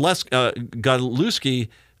 Godlewski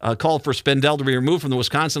called for Spindle to be removed from the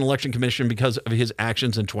Wisconsin Election Commission because of his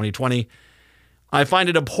actions in 2020. I find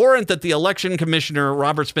it abhorrent that the election commissioner,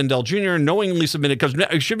 Robert Spindle Jr., knowingly submitted, because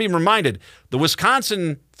it should be reminded, the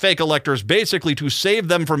Wisconsin fake electors, basically to save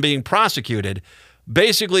them from being prosecuted,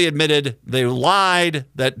 basically admitted they lied,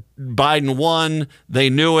 that Biden won, they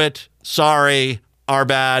knew it, sorry, our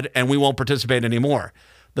bad, and we won't participate anymore.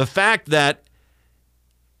 The fact that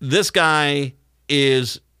this guy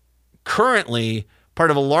is currently part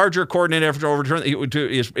of a larger coordinated effort to overturn.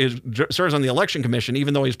 He serves on the election commission,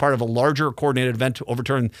 even though he's part of a larger coordinated event to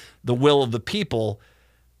overturn the will of the people.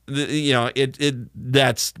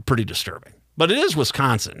 That's pretty disturbing. But it is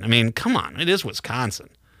Wisconsin. I mean, come on, it is Wisconsin.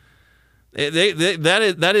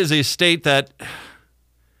 That is a state that.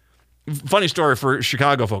 Funny story for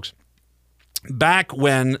Chicago folks. Back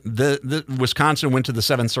when the Wisconsin went to the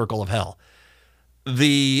seventh circle of hell,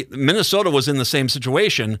 the Minnesota was in the same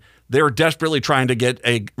situation. They were desperately trying to get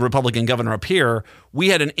a Republican governor up here. We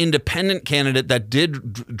had an independent candidate that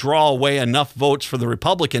did draw away enough votes for the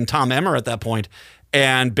Republican, Tom Emmer, at that point.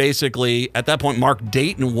 And basically, at that point, Mark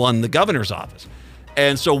Dayton won the governor's office.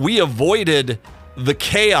 And so we avoided the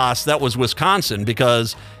chaos that was Wisconsin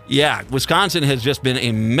because, yeah, Wisconsin has just been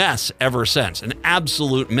a mess ever since, an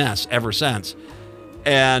absolute mess ever since.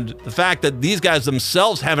 And the fact that these guys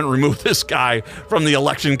themselves haven't removed this guy from the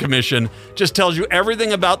election commission just tells you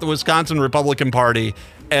everything about the Wisconsin Republican Party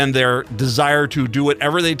and their desire to do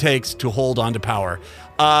whatever they takes to hold on to power.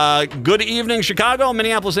 Good evening, Chicago,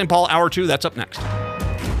 Minneapolis, St. Paul, Hour 2. That's up next.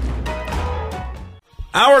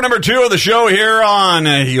 Hour number 2 of the show here on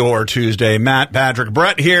your Tuesday. Matt, Patrick,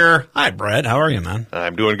 Brett here. Hi, Brett. How are you, man?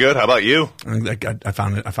 I'm doing good. How about you? I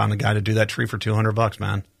found a guy to do that tree for $200,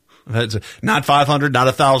 man. It's not $500,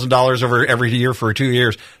 not $1,000 over every year for 2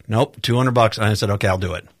 years. Nope, $200. And I said, okay, I'll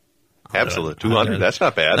do it. Absolutely. 200. That's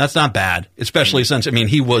not bad. That's not bad, especially since,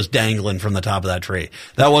 he was dangling from the top of that tree.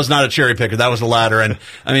 That was not a cherry picker. That was a ladder. And,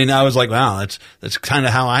 I was like, wow, that's kind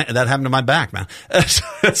of how that happened to my back, man.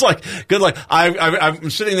 It's like, good luck. I'm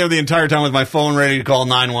sitting there the entire time with my phone ready to call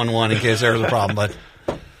 911 in case there was a problem. But,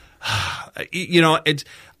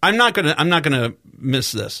 I'm not going to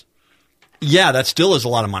miss this. Yeah, that still is a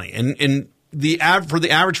lot of money. And for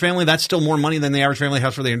the average family, that's still more money than the average family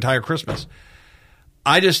has for the entire Christmas.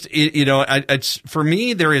 It's for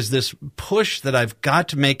me, there is this push that I've got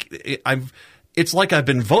to make. It's like I've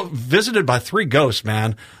been visited by 3 ghosts,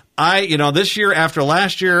 man. This year after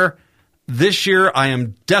last year, this year I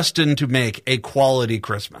am destined to make a quality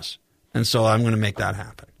Christmas. And so I'm going to make that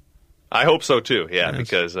happen. I hope so too. Yeah,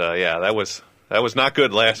 because that was not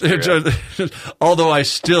good last year. Although I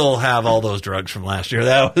still have all those drugs from last year.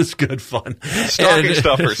 That was good fun. Stocking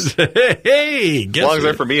stuffers. Hey, as long as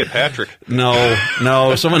they're for me and Patrick.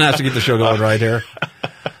 No. Someone has to get the show going right here.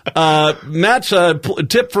 Matt's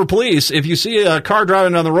tip for police. If you see a car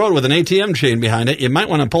driving down the road with an ATM chain behind it, you might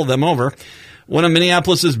want to pull them over. One of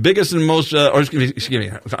Minneapolis's biggest and most, excuse me,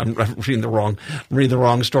 I'm reading the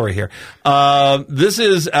wrong story here.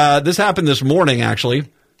 This happened this morning, actually.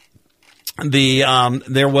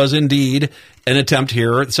 There was indeed an attempt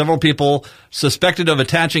here. Several people suspected of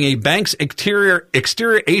attaching a bank's exterior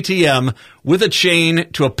ATM with a chain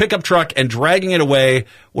to a pickup truck and dragging it away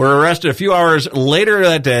were arrested a few hours later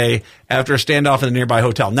that day after a standoff in a nearby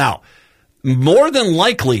hotel. Now, more than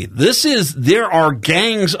likely, there are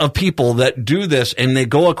gangs of people that do this and they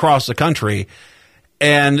go across the country.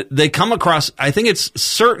 And they come across, I think it's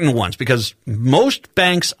certain ones, because most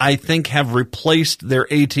banks, I think, have replaced their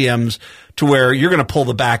ATMs to where you're going to pull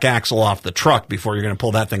the back axle off the truck before you're going to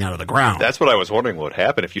pull that thing out of the ground. That's what I was wondering what would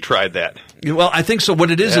happen if you tried that. Well, I think so. What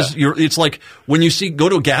it is it's like when you go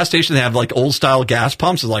to a gas station, they have like old style gas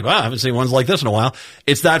pumps. It's like, wow, I haven't seen ones like this in a while.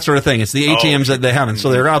 It's that sort of thing. It's the ATMs that they haven't. So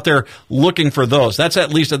they're out there looking for those. That's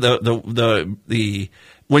at least the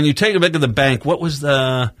when you take a look at the bank, what was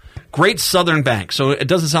the Great Southern Bank? So it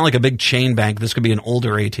doesn't sound like a big chain bank. This could be an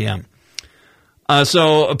older ATM.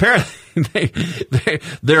 So apparently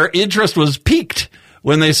their interest was piqued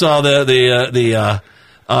when they saw the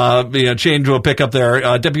chain to a pickup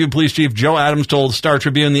there. Deputy Police Chief Joe Adams told Star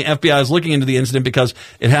Tribune the FBI is looking into the incident because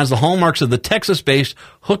it has the hallmarks of the Texas-based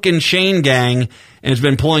hook and chain gang and has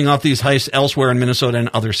been pulling off these heists elsewhere in Minnesota and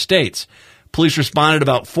other states. Police responded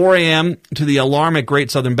about 4 a.m. to the alarm at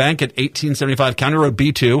Great Southern Bank at 1875 County Road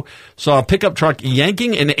B2, saw a pickup truck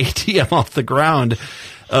yanking an ATM off the ground.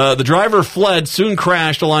 The driver fled, soon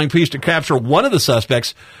crashed, allowing police to capture one of the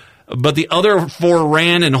suspects, but the other 4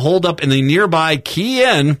 ran and holed up in the nearby Key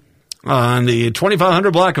Inn on the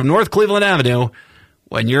 2500 block of North Cleveland Avenue.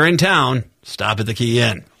 When you're in town, stop at the Key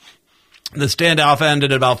Inn. The standoff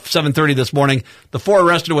ended at about 7:30 this morning. The 4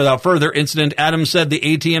 arrested without further incident. Adams said the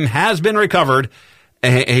ATM has been recovered.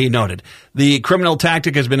 He noted the criminal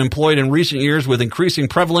tactic has been employed in recent years with increasing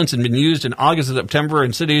prevalence and been used in August and September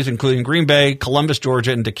in cities including Green Bay, Columbus,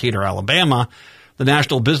 Georgia, and Decatur, Alabama. The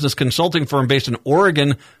national business consulting firm based in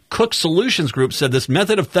Oregon, Cook Solutions Group, said this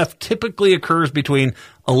method of theft typically occurs between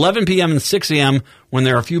 11 p.m. and 6 a.m. when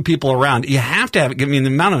there are a few people around. You have to have, the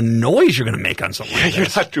amount of noise you're going to make on something like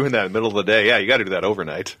this. You're not doing that in the middle of the day. Yeah, you got to do that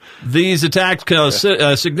overnight. These attacks cause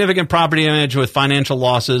significant property damage with financial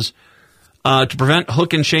losses. To prevent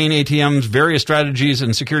hook and chain ATMs, various strategies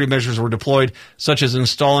and security measures were deployed, such as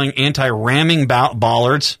installing anti-ramming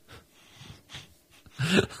bollards.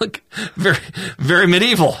 Look, very, very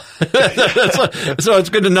medieval. So it's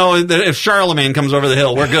good to know that if Charlemagne comes over the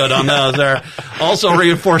hill, we're good on those there. Also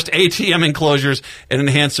reinforced ATM enclosures and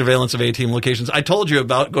enhanced surveillance of ATM locations. I told you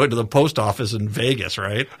about going to the post office in Vegas,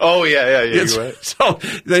 right? Oh, yeah. You went. So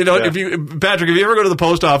they don't. Yeah. Patrick, if you ever go to the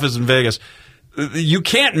post office in Vegas, you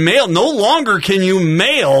can't mail. No longer can you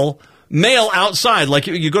mail outside. Like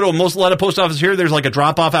you go to a lot of post offices here. There's like a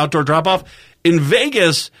outdoor drop off. In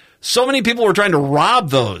Vegas, so many people were trying to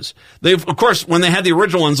rob those. Of course, when they had the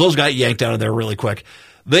original ones, those got yanked out of there really quick.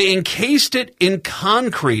 They encased it in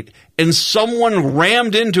concrete, and someone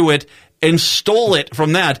rammed into it and stole it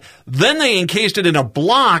from that. Then they encased it in a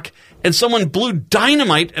block, and someone blew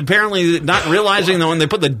dynamite, apparently not realizing that when they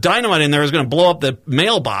put the dynamite in there, it was going to blow up the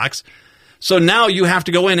mailbox. So now you have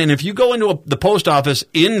to go in, and if you go into the post office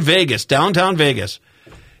in Vegas, downtown Vegas,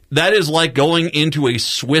 that is like going into a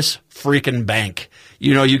Swiss freaking bank.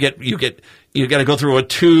 You got to go through a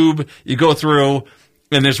tube. You go through,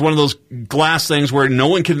 and there's one of those glass things where no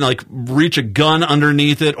one can like reach a gun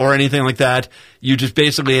underneath it or anything like that. You just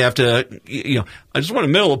basically have to, I just want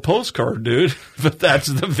to mail a postcard, dude. But that's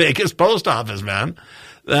the Vegas post office, man.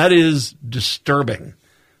 That is disturbing.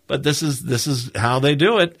 But this is how they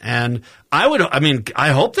do it. And I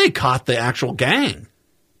hope they caught the actual gang.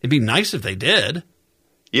 It'd be nice if they did.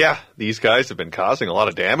 Yeah, these guys have been causing a lot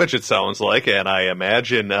of damage, it sounds like, and I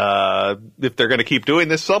imagine if they're going to keep doing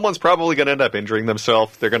this, someone's probably going to end up injuring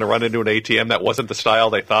themselves. They're going to run into an ATM that wasn't the style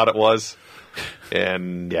they thought it was,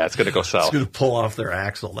 and yeah, it's going to go south. It's going to pull off their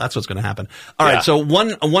axle. That's what's going to happen. All right, so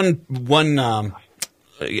one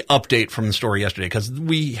update from the story yesterday, because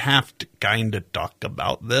we have to kind of talk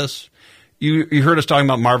about this. You heard us talking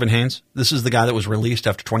about Marvin Haynes. This is the guy that was released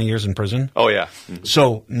after 20 years in prison. Oh, yeah. Mm-hmm.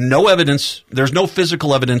 So no evidence. There's no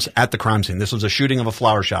physical evidence at the crime scene. This was a shooting of a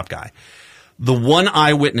flower shop guy. The one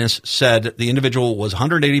eyewitness said the individual was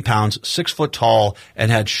 180 pounds, 6 foot tall, and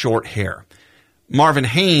had short hair. Marvin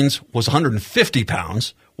Haynes was 150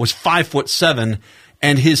 pounds, was 5'7",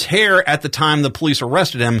 and his hair at the time the police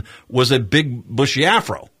arrested him was a big bushy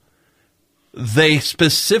afro. They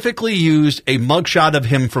specifically used a mugshot of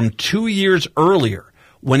him from 2 years earlier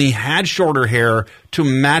when he had shorter hair to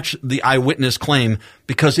match the eyewitness claim,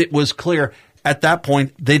 because it was clear at that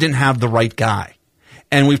point they didn't have the right guy.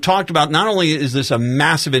 And we've talked about, not only is this a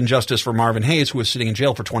massive injustice for Marvin Hayes, who was sitting in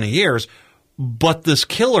jail for 20 years, but this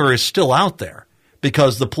killer is still out there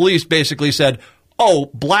because the police basically said,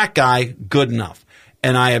 oh, black guy, good enough.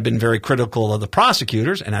 And I have been very critical of the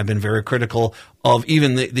prosecutors, and I've been very critical of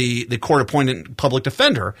even the court-appointed public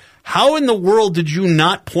defender. How in the world did you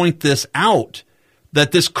not point this out,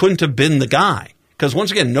 that this couldn't have been the guy? Because once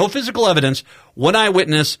again, no physical evidence, one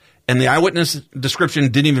eyewitness, and the eyewitness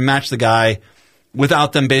description didn't even match the guy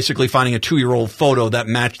without them basically finding a 2-year-old photo that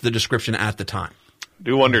matched the description at the time. I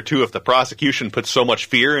do wonder, too, if the prosecution puts so much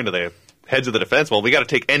fear into the heads of the defense, well, we got to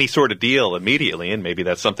take any sort of deal immediately, and maybe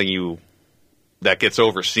that's something that gets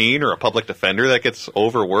overseen, or a public defender that gets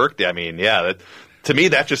overworked. I mean, to me,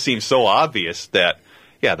 that just seems so obvious that,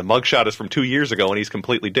 the mugshot is from 2 years ago and he's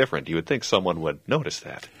completely different. You would think someone would notice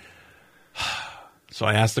that. So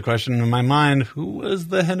I asked the question in my mind, who was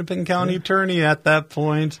the Hennepin County attorney at that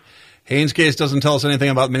point? Haynes' case doesn't tell us anything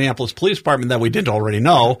about the Minneapolis Police Department that we didn't already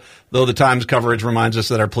know, though the Times coverage reminds us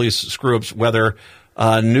that our police screw-ups, whether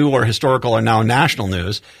new or historical, are now national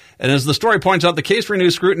news. And as the story points out, the case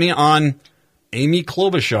renewed scrutiny on Amy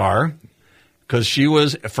Klobuchar, because she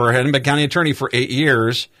was for Hennepin County attorney for 8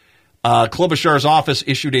 years. Klobuchar's office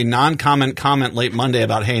issued a non-comment comment late Monday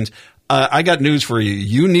about Haynes. I got news for you.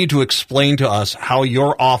 You need to explain to us how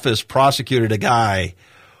your office prosecuted a guy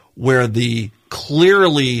where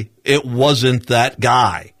clearly it wasn't that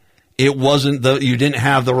guy. It wasn't you didn't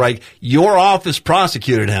have the right. Your office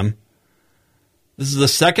prosecuted him. This is the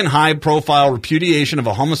second high-profile repudiation of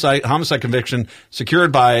a homicide conviction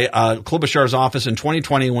secured by Klobuchar's office in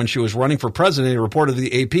 2020 when she was running for president. A report of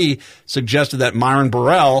the AP suggested that Myron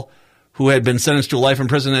Burrell, who had been sentenced to life in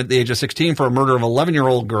prison at the age of 16 for a murder of an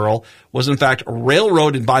 11-year-old girl, was in fact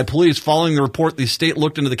railroaded by police. Following the report, the state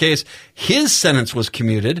looked into the case. His sentence was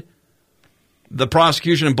commuted. The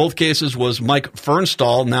prosecution in both cases was Mike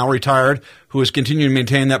Fernstall, now retired, who has continued to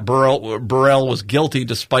maintain that Burrell was guilty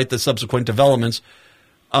despite the subsequent developments.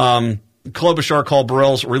 Klobuchar called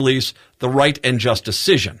Burrell's release the right and just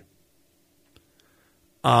decision.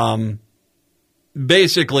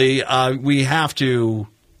 Basically, we have to...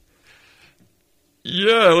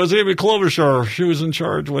 Yeah, it was Amy Klobuchar. She was in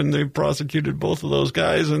charge when they prosecuted both of those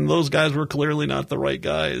guys, and those guys were clearly not the right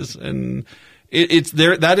guys. And it's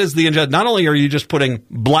there. That is the injustice. Not only are you just putting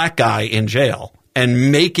black guy in jail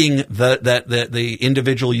and making the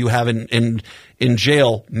individual you have in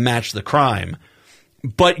jail match the crime,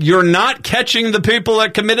 but you're not catching the people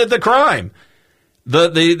that committed the crime.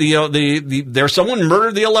 There's someone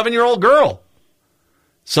murdered the 11-year-old girl.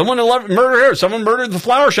 Someone murdered her. Someone murdered the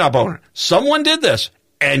flower shop owner. Someone did this,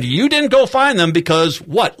 and you didn't go find them because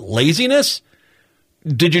what? Laziness?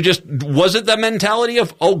 Was it the mentality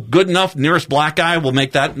of, oh, good enough, nearest black guy will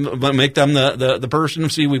make them the person?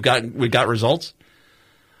 See, we've got results.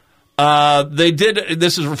 They did.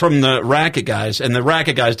 This is from the racket guys, and the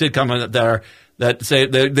racket guys did come in there that say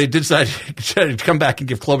they did decide to come back and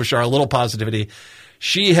give Klobuchar a little positivity.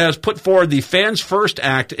 She has put forward the Fans First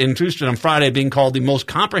Act introduced on Friday, being called the most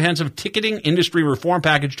comprehensive ticketing industry reform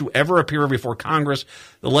package to ever appear before Congress.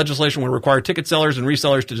 The legislation would require ticket sellers and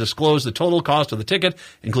resellers to disclose the total cost of the ticket,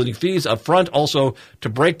 including fees up front, also to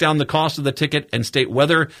break down the cost of the ticket and state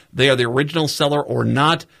whether they are the original seller or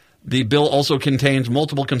not. The bill also contains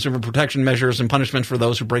multiple consumer protection measures and punishments for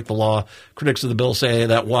those who break the law. Critics of the bill say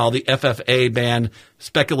that while the FFA banned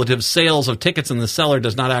speculative sales of tickets and the seller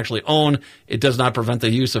does not actually own, it does not prevent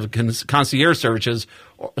the use of concierge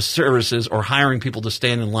services or hiring people to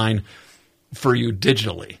stand in line for you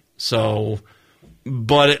digitally. So,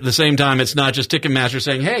 but at the same time, it's not just Ticketmaster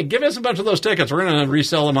saying, hey, give us a bunch of those tickets. We're going to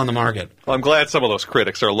resell them on the market. Well, I'm glad some of those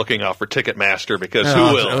critics are looking out for Ticketmaster because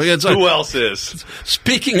who else is?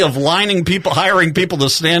 Speaking of hiring people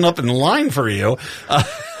to stand up in line for you,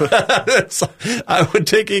 I would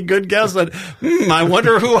take a good guess that, I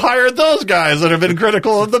wonder who hired those guys that have been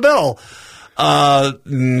critical of the bill.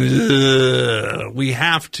 We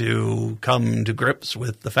have to come to grips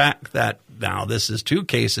with the fact that now this is two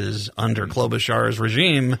cases under Klobuchar's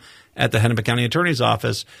regime at the Hennepin County Attorney's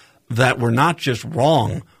Office that were not just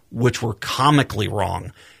wrong, which were comically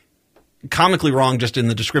wrong. Comically wrong just in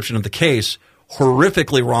the description of the case,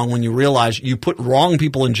 horrifically wrong when you realize you put wrong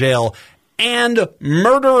people in jail and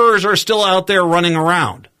murderers are still out there running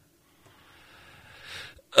around.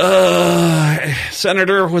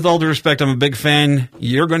 Senator, with all due respect, I'm a big fan.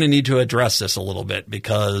 You're going to need to address this a little bit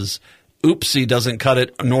because oopsie doesn't cut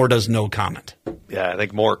it, nor does no comment. Yeah, I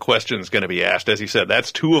think more questions going to be asked. As you said,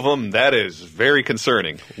 that's two of them. That is very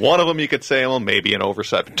concerning. One of them you could say, well, maybe an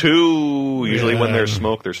oversight. Two, usually when there's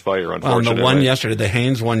smoke, there's fire, unfortunately. Well, the one yesterday, the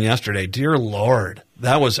Haynes one yesterday, dear Lord,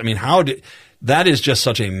 that was, that is just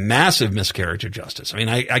such a massive miscarriage of justice. I mean,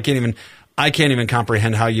 I can't even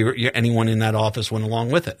comprehend how anyone in that office went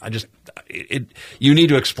along with it. You need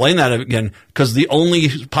to explain that again, because the only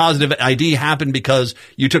positive ID happened because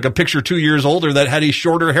you took a picture 2 years older that had a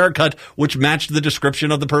shorter haircut, which matched the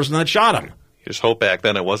description of the person that shot him. You just hope back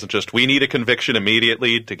then it wasn't just, we need a conviction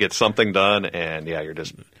immediately to get something done, and you're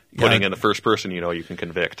just putting in the first person you can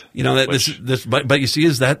convict. But you see,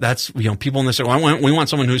 that's people in this, we want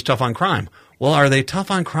someone who's tough on crime. Well, are they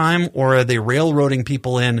tough on crime, or are they railroading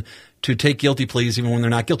people in to take guilty pleas even when they're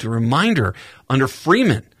not guilty? Reminder, under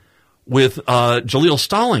Freeman with Jaleel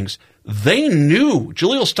Stallings,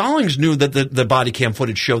 Jaleel Stallings knew that the body cam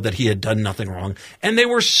footage showed that he had done nothing wrong, and they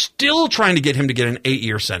were still trying to get him to get an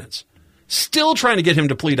 8-year sentence. Still trying to get him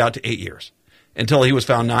to plead out to 8 years until he was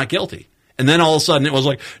found not guilty. And then all of a sudden it was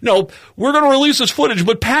like, no, we're going to release this footage,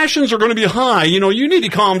 but passions are going to be high. You need to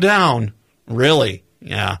calm down. Really?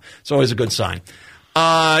 Yeah, it's always a good sign.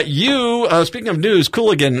 Speaking of news,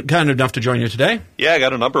 Cooligan, kind enough to join you today. Yeah, I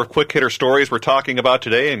got a number of quick hitter stories we're talking about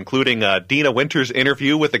today, including Dina Winter's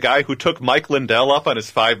interview with the guy who took Mike Lindell up on his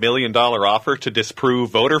 $5 million offer to disprove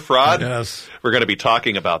voter fraud. Yes. We're going to be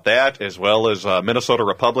talking about that, as well as Minnesota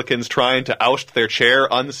Republicans trying to oust their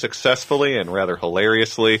chair unsuccessfully and rather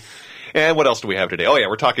hilariously. And what else do we have today? Oh, yeah,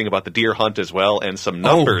 we're talking about the deer hunt as well, and some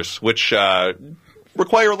numbers, which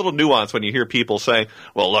require a little nuance when you hear people saying,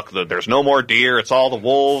 well, look, there's no more deer. It's all the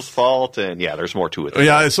wolves' fault. And, there's more to it.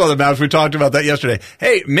 Yeah, I saw the maps. We talked about that yesterday.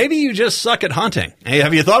 Hey, maybe you just suck at hunting. Hey,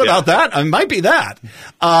 have you thought about that? It might be that.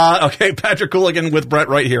 Okay, Patrick Cooligan with Brett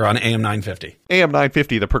right here on AM 950. AM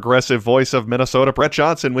 950, the progressive voice of Minnesota. Brett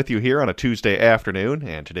Johnson with you here on a Tuesday afternoon.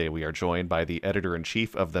 And today we are joined by the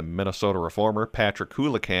editor-in-chief of the Minnesota Reformer, Patrick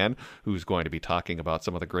Cooligan, who's going to be talking about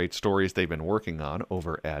some of the great stories they've been working on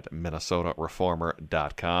over at MinnesotaReformer.com.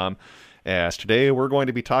 McNeil.com. As today we're going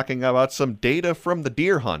to be talking about some data from the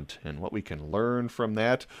deer hunt and what we can learn from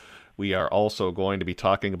that. We are also going to be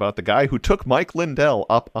talking about the guy who took Mike Lindell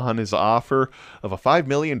up on his offer of a $5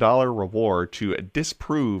 million reward to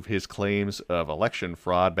disprove his claims of election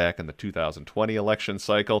fraud back in the 2020 election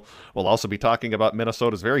cycle. We'll also be talking about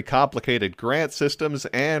Minnesota's very complicated grant systems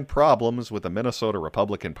and problems with the Minnesota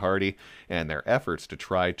Republican Party and their efforts to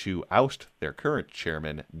try to oust their current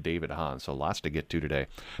chairman, David Hahn. So lots to get to today.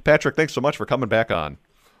 Patrick, thanks so much for coming back on.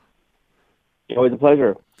 Always a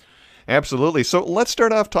pleasure. Absolutely. So let's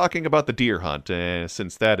start off talking about the deer hunt,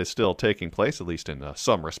 since that is still taking place, at least in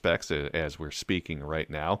some respects, as we're speaking right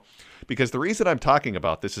now. Because the reason I'm talking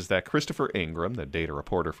about this is that Christopher Ingram, the data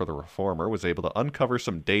reporter for The Reformer, was able to uncover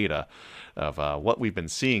some data of what we've been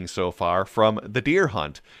seeing so far from the deer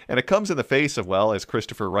hunt. And it comes in the face of, well, as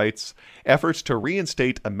Christopher writes, efforts to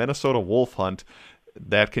reinstate a Minnesota wolf hunt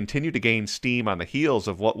that continue to gain steam on the heels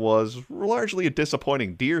of what was largely a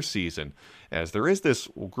disappointing deer season, as there is this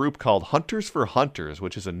group called Hunters for Hunters,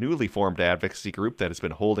 which is a newly formed advocacy group that has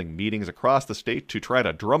been holding meetings across the state to try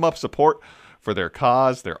to drum up support for their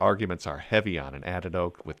cause. Their arguments are heavy on an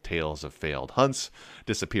anecdote with tales of failed hunts,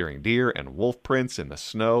 disappearing deer, and wolf prints in the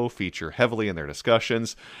snow feature heavily in their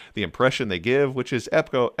discussions. The impression they give, which is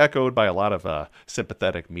echoed by a lot of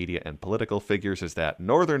sympathetic media and political figures, is that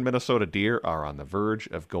northern Minnesota deer are on the verge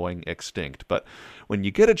of going extinct. But when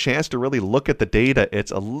you get a chance to really look at the data,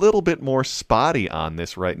 it's a little bit more spotty on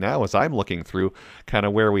this right now, as I'm looking through kind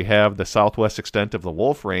of where we have the southwest extent of the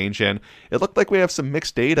wolf range, and it looked like we have some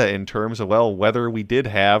mixed data in terms of, well, whether we did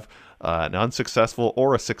have an unsuccessful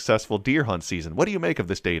or a successful deer hunt season. What do you make of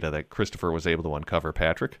this data that Christopher was able to uncover,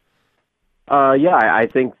 Patrick? I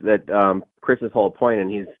think that Chris's whole point,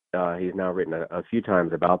 and he's now written a few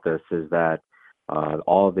times about this, is that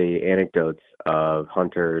all the anecdotes of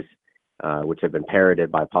hunters, which have been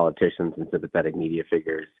parroted by politicians and sympathetic media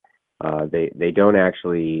figures, they don't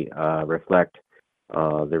actually reflect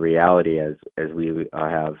the reality as we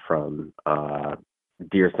have from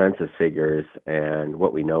deer census figures and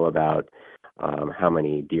what we know about how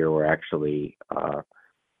many deer were actually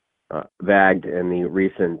bagged in the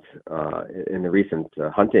recent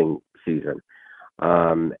hunting season.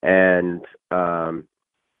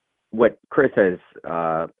 What Chris has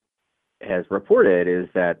reported is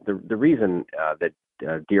that the reason that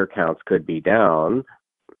deer counts could be down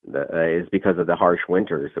is because of the harsh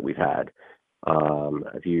winters that we've had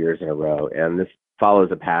a few years in a row, and this follows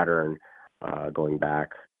a pattern going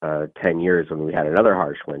back 10 years when we had another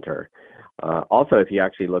harsh winter. Also, if you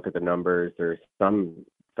actually look at the numbers, there's some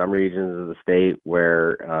regions of the state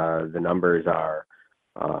where the numbers are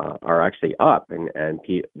actually up, and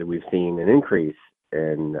we've seen an increase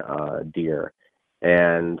in deer,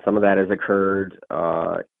 and some of that has occurred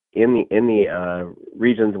in the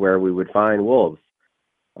regions where we would find wolves.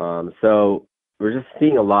 So we're just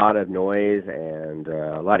seeing a lot of noise and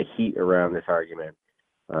a lot of heat around this argument,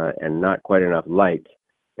 and not quite enough light.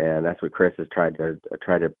 And that's what Chris has tried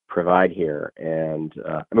to provide here. And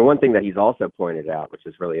one thing that he's also pointed out, which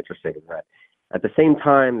is really interesting, is that at the same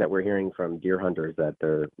time that we're hearing from deer hunters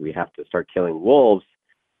that we have to start killing wolves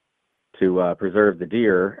to preserve the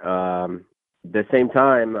deer, the same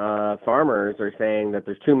time farmers are saying that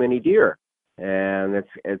there's too many deer and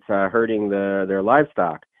it's hurting their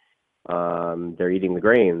livestock. They're eating the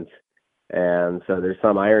grains, and so there's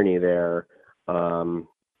some irony there.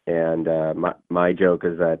 And my joke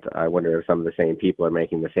is that I wonder if some of the same people are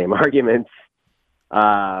making the same arguments.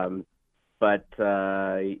 I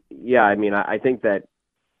think that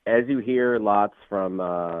as you hear lots from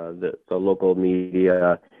the local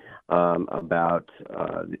media about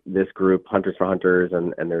this group, Hunters for Hunters,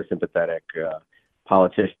 and their sympathetic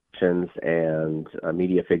politicians and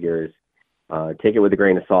media figures, take it with a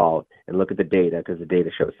grain of salt and look at the data, because the data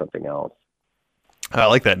shows something else. I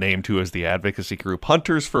like that name, too, as the advocacy group,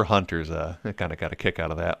 Hunters for Hunters. I kind of got a kick out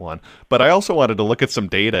of that one. But I also wanted to look at some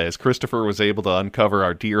data, as Christopher was able to uncover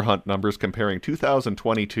our deer hunt numbers comparing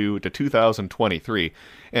 2022 to 2023.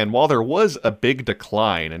 And while there was a big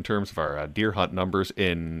decline in terms of our deer hunt numbers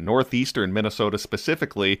in northeastern Minnesota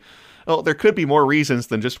specifically, well, there could be more reasons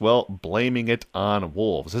than just, blaming it on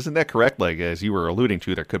wolves. Isn't that correct? Like, as you were alluding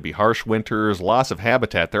to, there could be harsh winters, loss of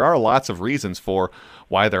habitat. There are lots of reasons for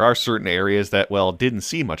why there are certain areas that, didn't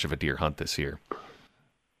see much of a deer hunt this year.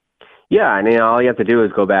 Yeah, and all you have to do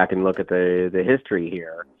is go back and look at the history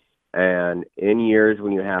here. And in years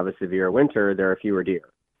when you have a severe winter, there are fewer deer.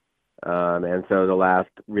 And so the last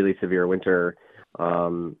really severe winter,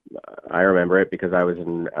 I remember it because I was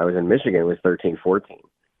in Michigan. It was 13-14.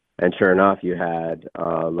 And sure enough, you had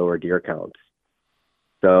lower deer counts.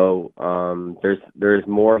 So there's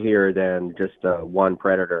more here than just one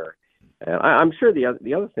predator. And I'm sure the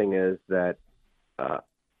other thing is that I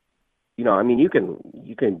mean, you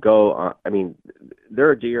can go. I mean, there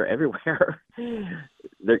are deer everywhere.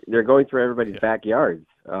 they're going through everybody's backyards.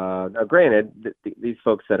 Now, granted, these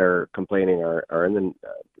folks that are complaining are in the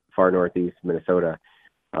far northeast Minnesota.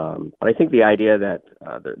 But I think the idea that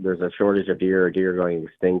there's a shortage of deer or deer going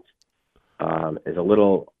extinct is a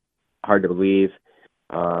little hard to believe.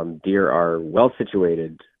 Deer are well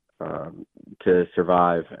situated to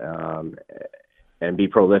survive and be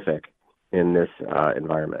prolific in this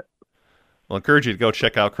environment. I'll encourage you to go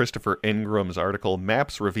check out Christopher Ingram's article,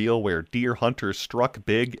 Maps Reveal Where Deer Hunters Struck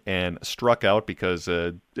Big and Struck Out, because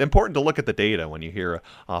important to look at the data when you hear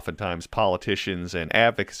oftentimes politicians and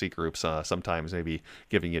advocacy groups sometimes maybe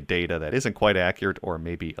giving you data that isn't quite accurate or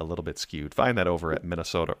maybe a little bit skewed. Find that over at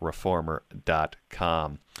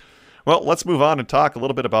minnesotareformer.com. Well, let's move on and talk a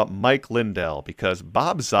little bit about Mike Lindell, because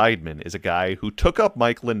Bob Zeidman is a guy who took up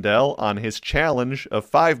Mike Lindell on his challenge of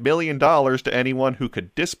 $5 million to anyone who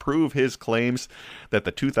could disprove his claims that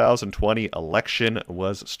the 2020 election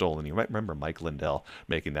was stolen. You might remember Mike Lindell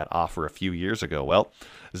making that offer a few years ago. Well,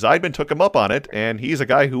 Zeidman took him up on it, and he's a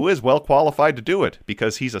guy who is well qualified to do it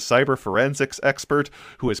because he's a cyber forensics expert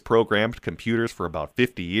who has programmed computers for about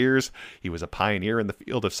 50 years. He was a pioneer in the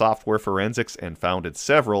field of software forensics and founded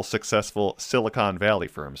several successful Silicon Valley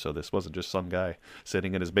firms. So this wasn't just some guy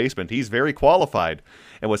sitting in his basement. He's very qualified.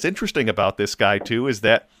 And what's interesting about this guy, too, is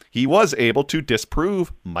that he was able to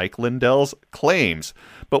disprove Mike Lindell's claims.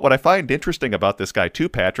 But what I find interesting about this guy, too,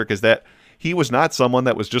 Patrick, is that he was not someone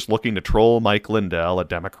that was just looking to troll Mike Lindell, a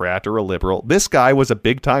Democrat or a liberal. This guy was a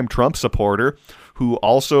big-time Trump supporter who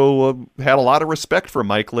also had a lot of respect for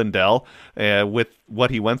Mike Lindell with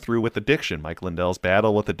what he went through with addiction, Mike Lindell's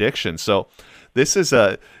battle with addiction. So this is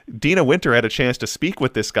Dina Winter had a chance to speak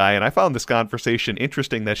with this guy, and I found this conversation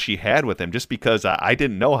interesting that she had with him just because I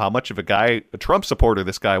didn't know how much of a Trump supporter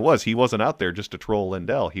this guy was. He wasn't out there just to troll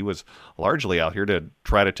Lindell. He was largely out here to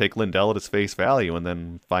try to take Lindell at his face value and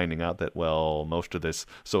then finding out that, well, most of this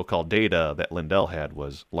so-called data that Lindell had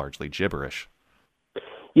was largely gibberish.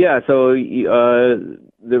 Yeah, so the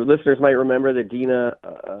listeners might remember that Dina,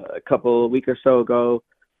 a week or so ago,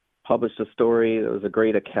 published a story that was a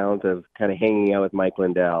great account of kind of hanging out with Mike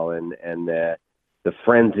Lindell and the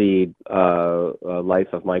frenzied life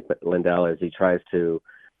of Mike Lindell as he tries to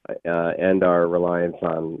end our reliance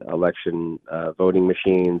on election voting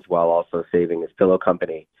machines while also saving his pillow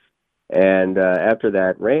company. And after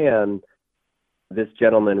that ran, this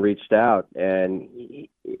gentleman reached out, and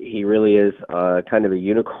he really is kind of a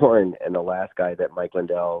unicorn and the last guy that Mike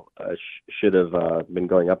Lindell should have been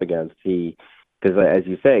going up against. Because as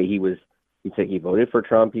you say, he said he voted for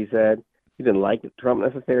Trump. He said he didn't like Trump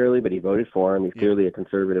necessarily, but he voted for him. He's clearly a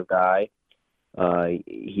conservative guy.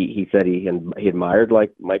 He said he admired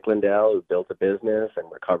Mike Lindell, who built a business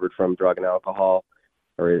and recovered from drug and alcohol,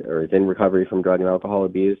 or is in recovery from drug and alcohol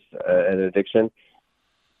abuse and addiction.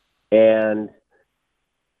 And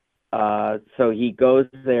so he goes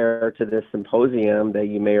there to this symposium that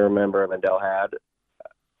you may remember Lindell had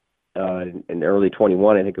in early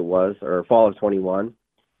 21, I think it was, or fall of 21.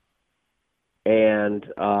 And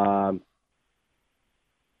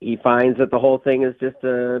he finds that the whole thing is just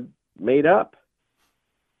made up.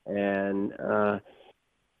 And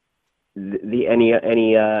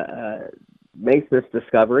he makes this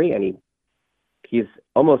discovery, and he's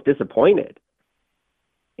almost disappointed.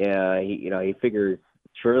 He figures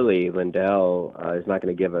surely Lindell is not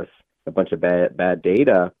going to give us a bunch of bad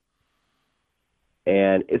data.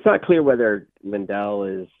 And it's not clear whether Lindell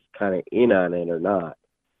is kind of in on it or not.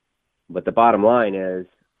 But the bottom line is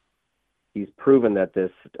he's proven that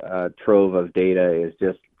this trove of data is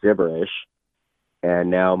just gibberish.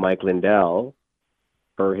 And now Mike Lindell,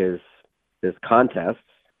 for this contest,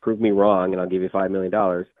 prove me wrong and I'll give you $5 million,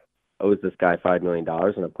 owes this guy $5 million.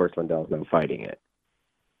 And of course, Lindell's now fighting it.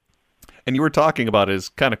 And you were talking about it as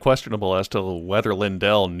kind of questionable as to whether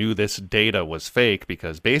Lindell knew this data was fake,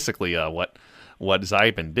 because basically what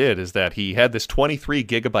Zeidman did is that he had this 23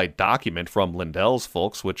 gigabyte document from Lindell's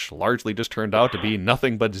folks, which largely just turned out to be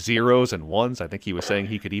nothing but zeros and ones. I think he was saying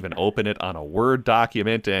he could even open it on a Word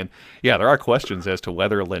document. And yeah, there are questions as to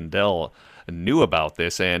whether Lindell knew about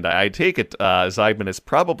this. And I take it Zeidman is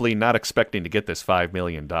probably not expecting to get this $5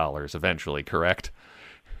 million eventually, correct?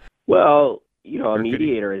 Well, a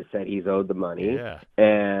mediator has said he's owed the money. Yeah.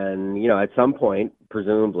 And, at some point,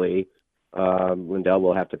 presumably, Lindell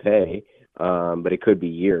will have to pay. But it could be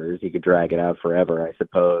years. He could drag it out forever, I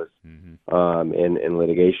suppose. Mm-hmm. In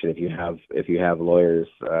litigation, if you have lawyers,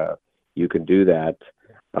 you can do that.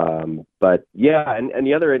 But yeah, and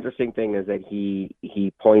the other interesting thing is that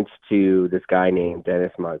he points to this guy named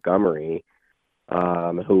Dennis Montgomery,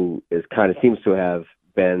 who is kind of seems to have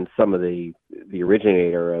been some of the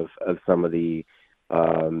originator of some of the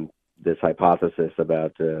this hypothesis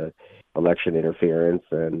about election interference,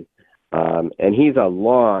 and he's a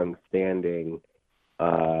long-standing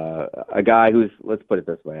a guy who's, let's put it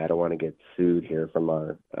this way, I don't want to get sued here from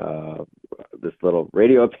our this little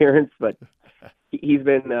radio appearance, but he's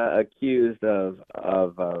been accused of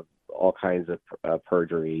all kinds of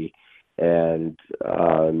perjury and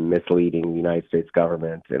misleading the United States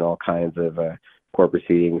government in all kinds of court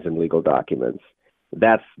proceedings and legal documents.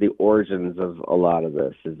 That's the origins of a lot of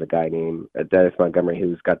this, is a guy named Dennis Montgomery,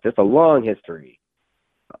 who's got just a long history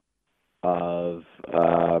of,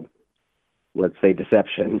 let's say,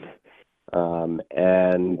 deception.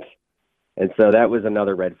 And so that was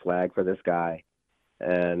another red flag for this guy.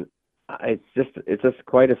 And it's just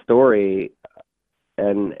quite a story.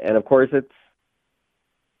 And of course, it's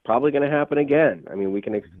probably going to happen again. I mean, we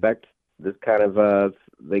can expect this kind of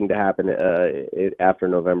thing to happen after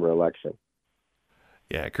November election.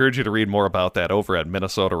 Yeah, I encourage you to read more about that over at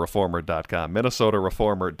MinnesotaReformer.com,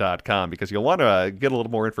 MinnesotaReformer.com, because you'll want to get a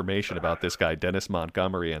little more information about this guy, Dennis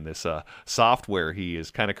Montgomery, and this software he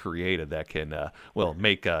has kind of created that can,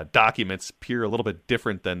 make documents appear a little bit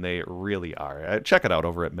different than they really are. Check it out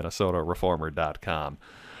over at MinnesotaReformer.com.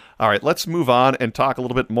 All right, let's move on and talk a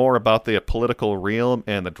little bit more about the political realm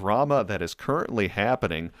and the drama that is currently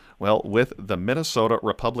happening, with the Minnesota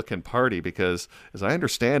Republican Party, because as I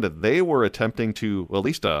understand it, they were attempting to, at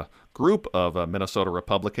least a group of Minnesota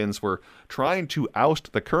Republicans were trying to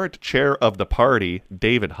oust the current chair of the party,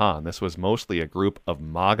 David Hahn. This was mostly a group of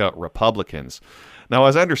MAGA Republicans. Now,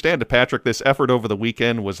 as I understand it, Patrick, this effort over the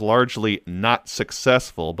weekend was largely not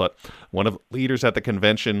successful, but one of the leaders at the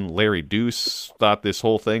convention, Larry Deuce, thought this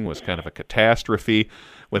whole thing was kind of a catastrophe,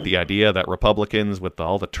 with the idea that Republicans, with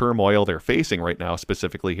all the turmoil they're facing right now,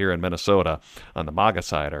 specifically here in Minnesota, on the MAGA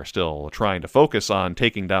side, are still trying to focus on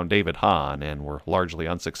taking down David Hahn, and were largely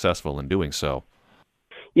unsuccessful in doing so.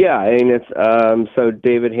 Yeah, I mean, it's so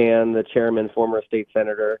David Hahn, the chairman, former state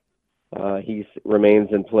senator, he remains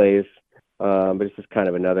in place. But it's just kind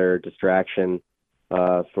of another distraction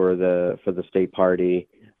for the state party,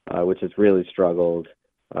 which has really struggled,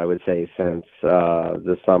 I would say, since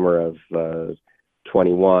the summer of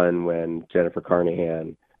 21, when Jennifer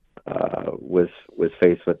Carnahan was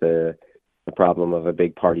faced with the problem of a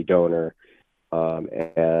big party donor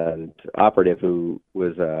and operative who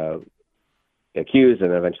was accused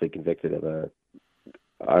and eventually convicted of a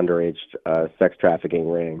underage sex trafficking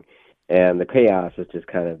ring. And the chaos has just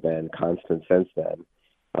kind of been constant since then,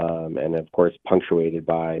 and of course punctuated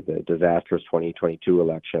by the disastrous 2022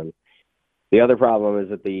 election. The other problem is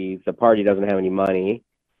that the party doesn't have any money.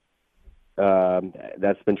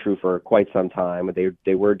 That's been true for quite some time.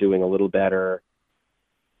 They were doing a little better,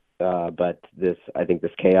 but I think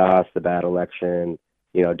this chaos, the bad election,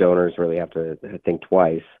 donors really have to think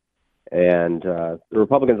twice. And the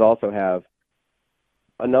Republicans also have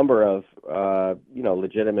a number of,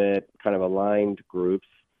 legitimate kind of aligned groups,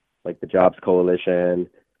 like the Jobs Coalition.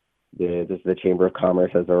 The Chamber of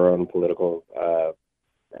Commerce has their own political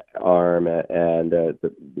arm, and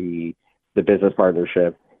the Business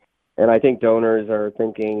Partnership. And I think donors are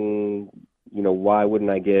thinking, why wouldn't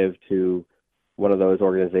I give to one of those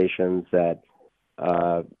organizations that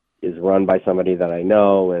is run by somebody that I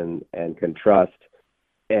know and can trust,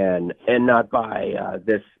 and not by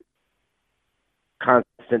this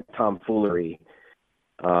constant tomfoolery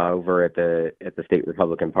over at the state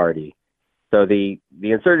Republican Party. So the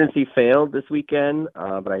insurgency failed this weekend,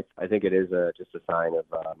 but I think it is just a sign of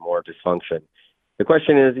more dysfunction. The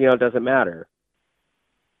question is, does it matter?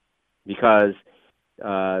 Because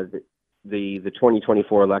the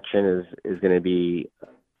 2024 election is going to be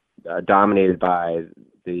dominated by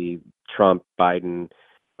the Trump-Biden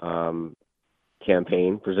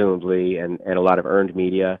campaign, presumably, and a lot of earned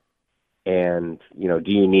media. And,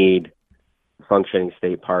 do you need a functioning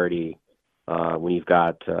state party when you've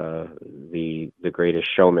got the greatest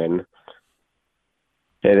showman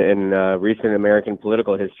in recent American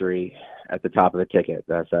political history at the top of the ticket?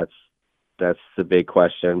 That's the big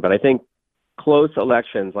question. But I think close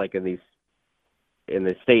elections, like in the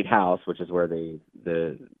state house, which is where in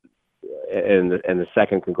the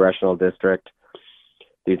second congressional district,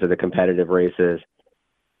 these are the competitive races.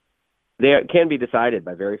 They can be decided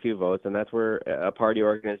by very few votes, and that's where a party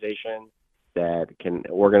organization that can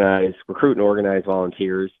recruit and organize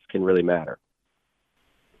volunteers can really matter.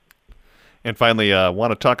 And finally, I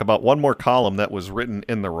want to talk about one more column that was written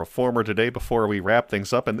in the Reformer today before we wrap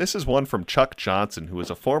things up. And this is one from Chuck Johnson, who is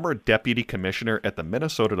a former deputy commissioner at the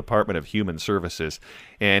Minnesota Department of Human Services.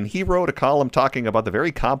 And he wrote a column talking about the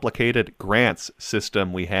very complicated grants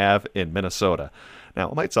system we have in Minnesota. Now,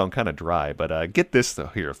 it might sound kind of dry, but get this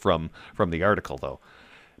here from the article, though.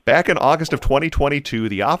 Back in August of 2022,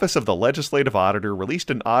 the Office of the Legislative Auditor released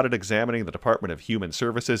an audit examining the Department of Human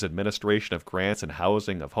Services administration of grants and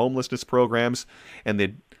housing of homelessness programs, and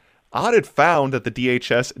the audit found that the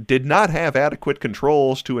DHS did not have adequate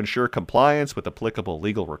controls to ensure compliance with applicable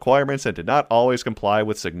legal requirements and did not always comply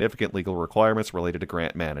with significant legal requirements related to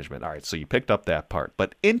grant management. All right, so you picked up that part.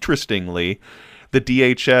 But interestingly, the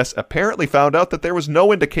DHS apparently found out that there was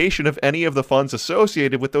no indication of any of the funds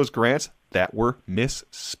associated with those grants that were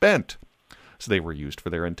misspent. So they were used for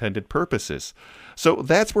their intended purposes. So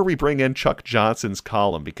that's where we bring in Chuck Johnson's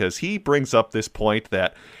column, because he brings up this point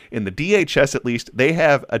that in the DHS, at least, they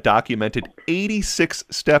have a documented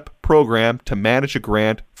 86-step program to manage a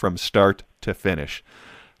grant from start to finish.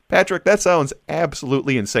 Patrick, that sounds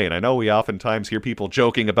absolutely insane. I know we oftentimes hear people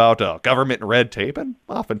joking about government red tape, and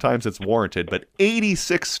oftentimes it's warranted, but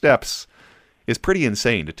 86 steps is pretty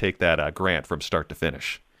insane to take that grant from start to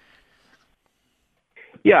finish.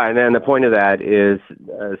 Yeah, and then the point of that is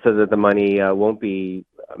so that the money won't be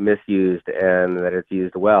misused and that it's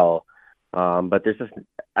used well. But there's just,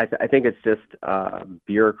 I think it's just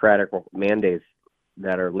bureaucratic mandates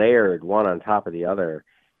that are layered one on top of the other.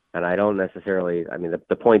 And I don't necessarily. I mean,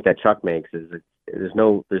 the point that Chuck makes is that there's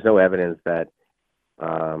no evidence that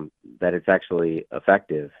that it's actually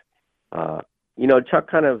effective.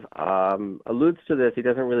 Chuck kind of alludes to this. He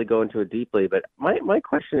doesn't really go into it deeply, but my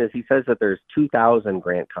question is, he says that there's 2,000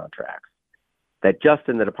 grant contracts that just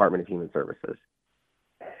in the Department of Human Services,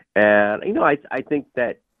 and I think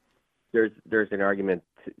that there's an argument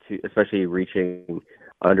to especially reaching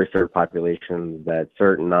underserved populations that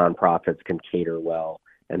certain nonprofits can cater well,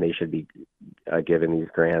 and they should be given these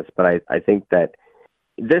grants. But I think that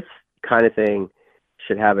this kind of thing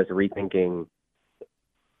should have us rethinking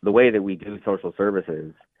the way that we do social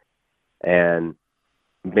services, and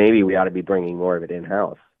maybe we ought to be bringing more of it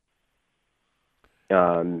in-house.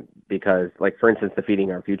 Because, like, for instance, the Feeding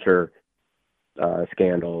Our Future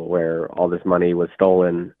scandal, where all this money was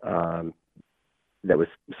stolen that was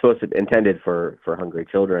intended for hungry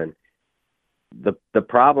children. The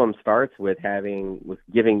problem starts with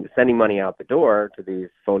sending money out the door to these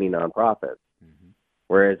phony nonprofits. Mm-hmm.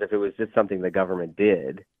 Whereas if it was just something the government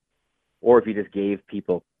did, or if you just gave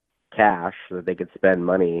people cash so that they could spend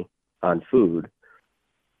money on food,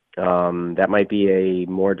 that might be a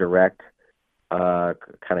more direct, kind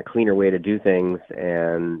of cleaner way to do things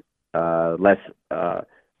and less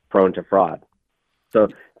prone to fraud. So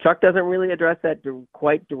Chuck doesn't really address that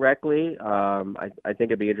quite directly. I think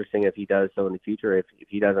it'd be interesting if he does so in the future. If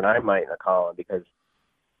he doesn't, I might in a column, because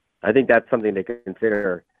I think that's something to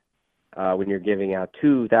consider when you're giving out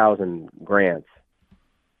 2,000 grants.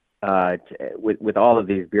 With all of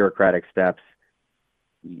these bureaucratic steps,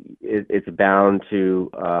 it's bound to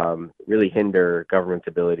really hinder government's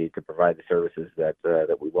ability to provide the services that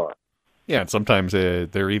we want. Yeah, and sometimes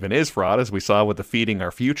there even is fraud, as we saw with the Feeding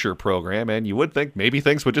Our Future program, and you would think maybe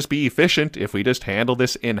things would just be efficient if we just handle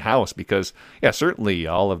this in-house, because, yeah, certainly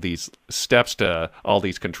all of these steps to all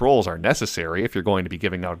these controls are necessary. If you're going to be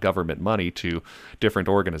giving out government money to different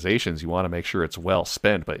organizations, you want to make sure it's well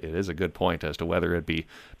spent, but it is a good point as to whether it'd be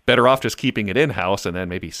better off just keeping it in-house and then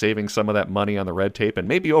maybe saving some of that money on the red tape, and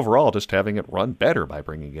maybe overall just having it run better by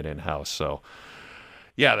bringing it in-house. So,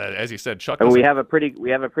 yeah, as you said, Chuck. And we have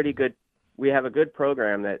a good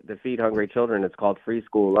program that feed hungry children. It's called Free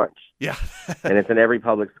School Lunch. Yeah. And it's in every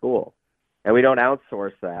public school. And we don't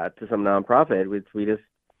outsource that to some nonprofit. We just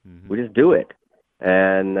do it.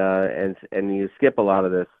 And you skip a lot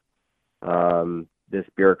of this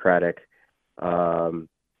bureaucratic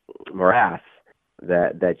morass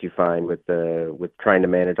that you find with trying to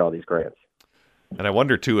manage all these grants. And I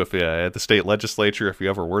wonder, too, if at the state legislature, if you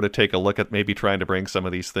ever were to take a look at maybe trying to bring some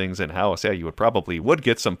of these things in-house, yeah, you would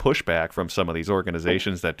get some pushback from some of these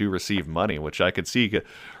organizations that do receive money, which I could see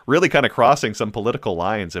really kind of crossing some political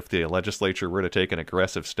lines if the legislature were to take an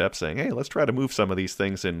aggressive step saying, hey, let's try to move some of these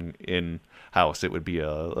things in-house. It would be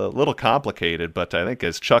a little complicated, but I think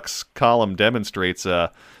as Chuck's column demonstrates,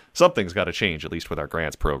 something's got to change, at least with our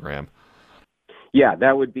grants program. Yeah,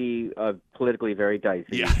 that would be politically very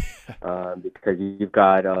dicey. Yeah. Because you've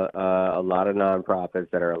got a lot of nonprofits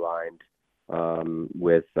that are aligned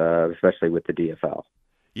with, especially with the DFL.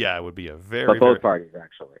 Yeah, it would be but both parties,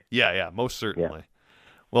 actually. Yeah, most certainly. Yeah.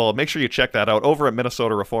 Well, make sure you check that out over at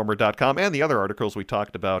MinnesotaReformer.com and the other articles we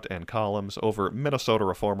talked about and columns over at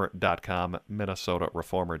MinnesotaReformer.com,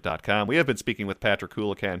 MinnesotaReformer.com. We have been speaking with Patrick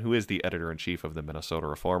Houlihan, who is the editor-in-chief of the Minnesota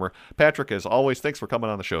Reformer. Patrick, as always, thanks for coming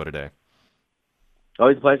on the show today.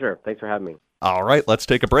 Always a pleasure. Thanks for having me. All right, let's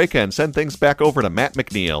take a break and send things back over to Matt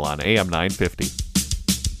McNeil on AM 950.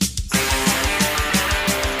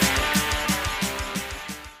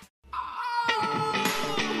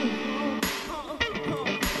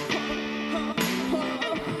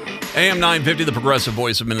 AM 950, the progressive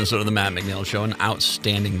voice of Minnesota, the Matt McNeil Show. An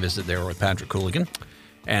outstanding visit there with Patrick Houlihan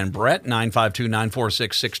and Brett,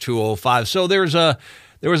 952-946-6205. So there was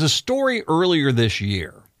a story earlier this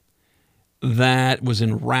year that was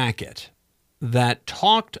in Racket that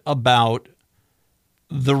talked about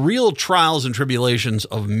the real trials and tribulations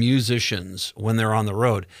of musicians when they're on the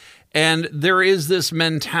road. And there is this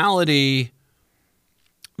mentality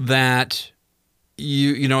that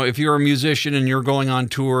you know, if you're a musician and you're going on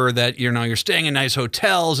tour, that, you know, you're staying in nice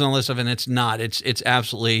hotels and all this stuff, and it's not. It's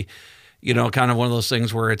absolutely, you know, kind of one of those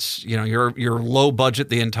things where it's, you know, you're low budget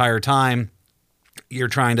the entire time. You're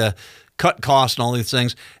trying to cut costs and all these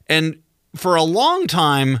things. And for a long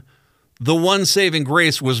time, the one saving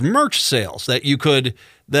grace was merch sales that you could,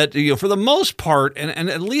 that, you know, for the most part, and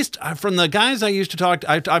at least from the guys I used to talk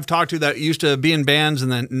to, I've talked to that used to be in bands in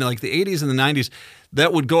the, like the 80s and the 90s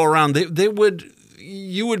that would go around,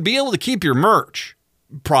 you would be able to keep your merch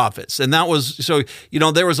profits. And that was, so, you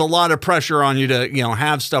know, there was a lot of pressure on you to, you know,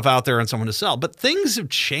 have stuff out there and someone to sell. But things have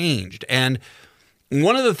changed. And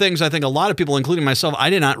one of the things I think a lot of people, including myself,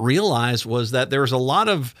 I did not realize was that there's a lot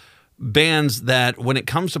of bands that when it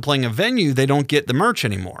comes to playing a venue, they don't get the merch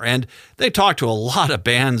anymore. And they talk to a lot of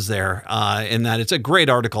bands there in that. It's a great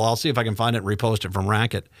article. I'll see if I can find it and repost it from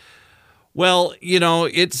Racket. Well, you know,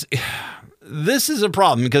 this is a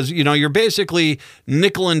problem because, you know, you're basically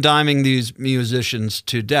nickel and diming these musicians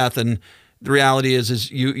to death. And the reality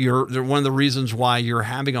is you're one of the reasons why you're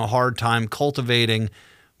having a hard time cultivating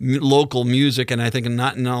local music. And I think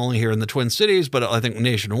not only here in the Twin Cities, but I think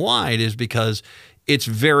nationwide, is because it's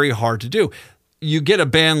very hard to do. You get a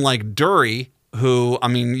band like Dury, who, I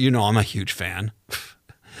mean, you know, I'm a huge fan.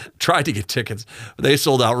 Tried to get tickets. They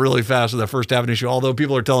sold out really fast with that First Avenue show, although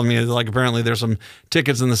people are telling me, like, apparently there's some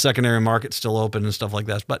tickets in the secondary market still open and stuff like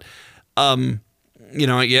that. But, you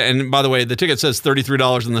know, yeah, and by the way, the ticket says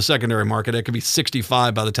 $33 in the secondary market. It could be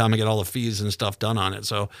 $65 by the time I get all the fees and stuff done on it.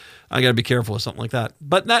 So I got to be careful with something like that.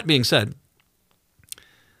 But that being said,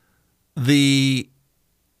 when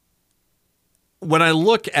I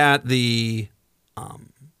look at the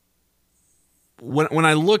when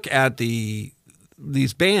I look at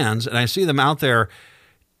these bands and I see them out there,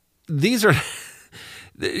 these are,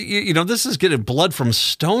 you know, this is getting blood from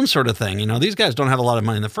stone sort of thing. You know, these guys don't have a lot of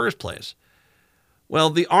money in the first place. Well,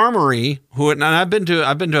 the Armory, and I've been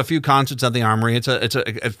to a few concerts at the Armory.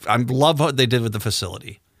 I love what they did with the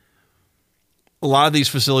facility. A lot of these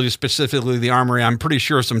facilities, specifically the Armory, I'm pretty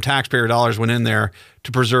sure some taxpayer dollars went in there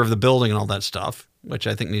to preserve the building and all that stuff, which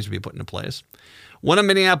I think needs to be put into place. One of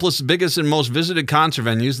Minneapolis' biggest and most visited concert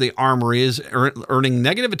venues, the Armory, is earning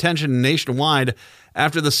negative attention nationwide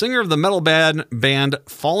after the singer of the metal band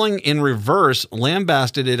Falling in Reverse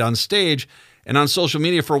lambasted it on stage and on social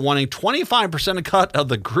media for wanting 25% a cut of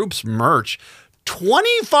the group's merch.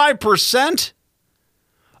 25%?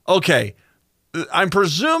 Okay, I'm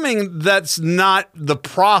presuming that's not the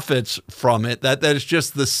profits from it, that is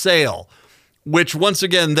just the sale. Which, once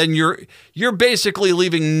again, then you're basically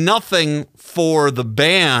leaving nothing for the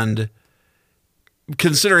band,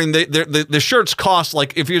 considering the shirts cost,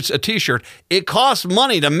 like if it's a T-shirt, it costs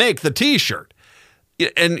money to make the T-shirt.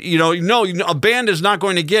 And, you know, a band is not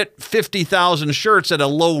going to get 50,000 shirts at a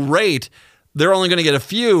low rate. They're only going to get a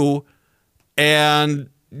few.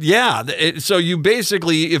 And, yeah, so you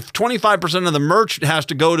basically, if 25% of the merch has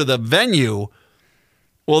to go to the venue,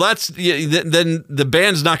 well, then the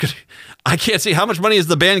band's not going to. I can't see how much money is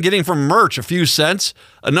the band getting from merch. A few cents,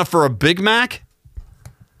 enough for a Big Mac.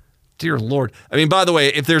 Dear Lord. I mean, by the way,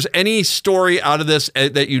 if there's any story out of this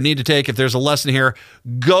that you need to take, if there's a lesson here,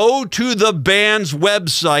 go to the band's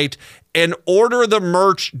website and order the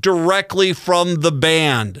merch directly from the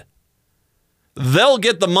band. They'll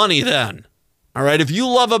get the money then. All right. If you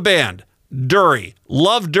love a band, Dury,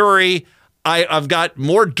 love Dury. I've got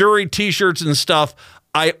more Dury T-shirts and stuff.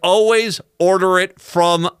 I always order it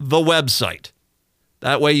from the website.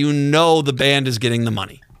 That way you know the band is getting the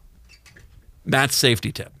money. That's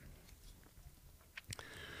safety tip.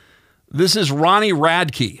 This is Ronnie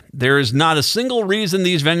Radke. There is not a single reason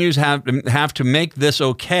these venues have to make this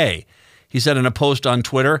okay, he said in a post on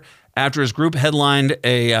Twitter, After his group headlined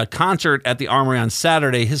a concert at the Armory on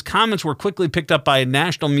Saturday, his comments were quickly picked up by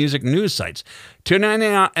national music news sites. To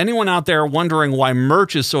anyone out there wondering why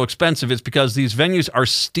merch is so expensive, it's because these venues are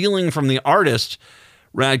stealing from the artists,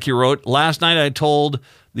 Radke wrote. Last night I told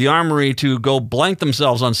the Armory to go blank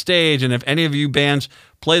themselves on stage, and if any of you bands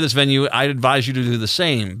play this venue, I'd advise you to do the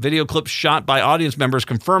same. Video clips shot by audience members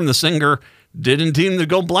confirm the singer didn't intend to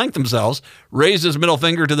go blank themselves, raised his middle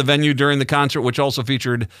finger to the venue during the concert, which also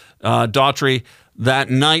featured Daughtry. That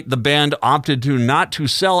night, the band opted not to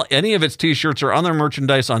sell any of its T-shirts or other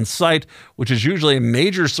merchandise on site, which is usually a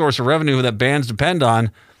major source of revenue that bands depend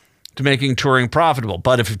on to making touring profitable.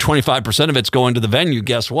 But if 25% of it's going to the venue,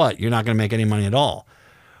 guess what? You're not going to make any money at all.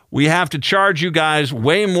 We have to charge you guys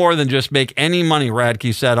way more than just make any money,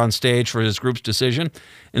 Radke said on stage for his group's decision.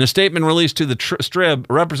 In a statement released to the Strib,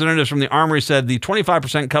 representatives from the Armory said the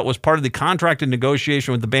 25% cut was part of the contracted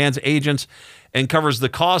negotiation with the band's agents and covers the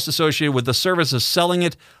costs associated with the service of selling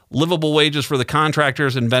it, livable wages for the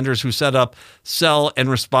contractors and vendors who set up, sell,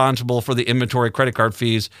 and responsible for the inventory, credit card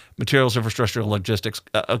fees, materials, infrastructure, logistics.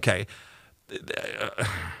 Okay.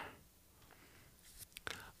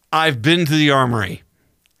 I've been to the Armory.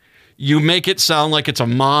 You make it sound like it's a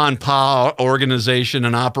ma and pa organization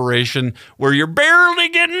and operation where you're barely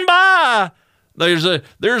getting by. There's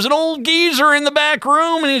an old geezer in the back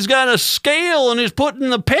room and he's got a scale and he's putting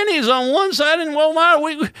the pennies on one side and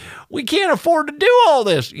we can't afford to do all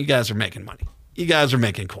this. You guys are making money. You guys are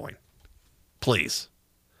making coin. Please.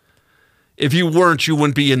 If you weren't, you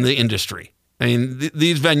wouldn't be in the industry. I mean,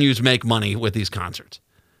 these venues make money with these concerts.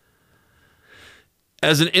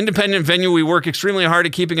 As an independent venue, we work extremely hard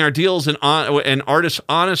at keeping our deals and artists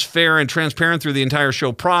honest, fair, and transparent through the entire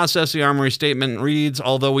show process. The Armory statement reads,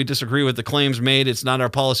 although we disagree with the claims made, it's not our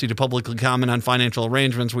policy to publicly comment on financial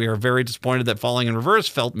arrangements. We are very disappointed that Falling in Reverse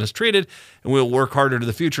felt mistreated, and we will work harder to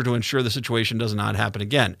the future to ensure the situation does not happen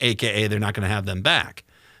again, a.k.a. they're not going to have them back,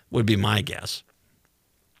 would be my guess.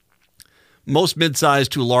 Most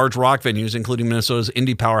mid-sized to large rock venues, including Minnesota's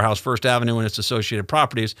indie powerhouse First Avenue and its associated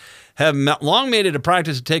properties, have long made it a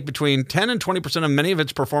practice to take between 10 and 20% of many of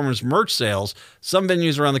its performance merch sales. Some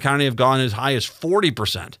venues around the county have gone as high as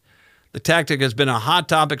 40%. The tactic has been a hot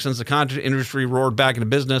topic since the concert industry roared back into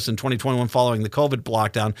business in 2021 following the COVID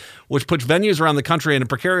lockdown, which puts venues around the country in a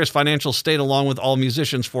precarious financial state along with all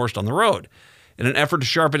musicians forced on the road. In an effort to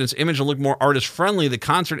sharpen its image and look more artist-friendly, the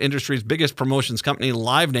concert industry's biggest promotions company,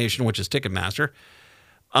 Live Nation, which is Ticketmaster,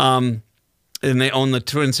 and they own the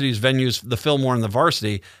Twin Cities venues, the Fillmore and the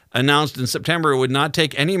Varsity, announced in September it would not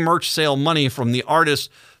take any merch sale money from the artists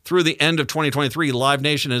through the end of 2023. Live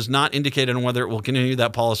Nation has not indicated on whether it will continue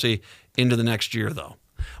that policy into the next year, though.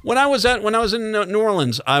 When I was in New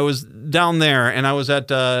Orleans, I was down there, and I was at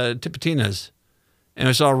Tipitina's. And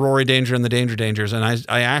I saw Rory Danger and the Danger Dangers. And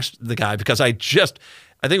I asked the guy, because I think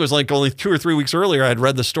it was like only 2 or 3 weeks earlier, I had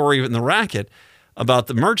read the story in the Racket about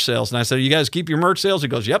the merch sales. And I said, you guys keep your merch sales? He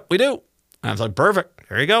goes, yep, we do. And I was like, perfect.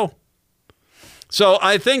 There you go. So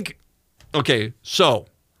I think, okay, so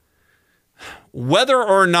whether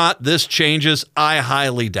or not this changes, I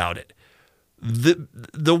highly doubt it.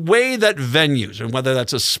 The way that venues, and whether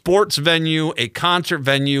that's a sports venue, a concert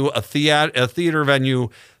venue, a theater venue,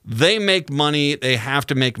 they make money. They have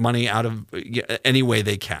to make money out of any way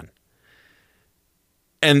they can.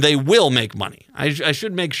 And they will make money. I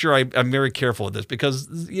should make sure I'm very careful with this because,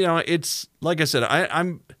 it's like I said,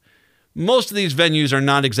 I'm most of these venues are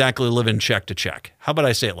not exactly living check to check. How about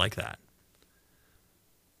I say it like that?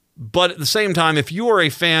 But at the same time, if you are a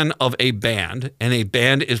fan of a band and a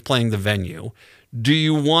band is playing the venue, do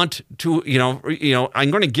you want to,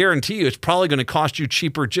 I'm going to guarantee you it's probably going to cost you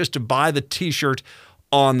cheaper just to buy the T-shirt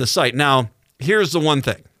on the site. Now, here's the one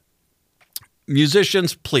thing.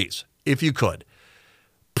 Musicians, please, if you could,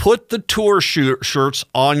 put the tour shirts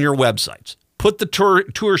on your websites. Put the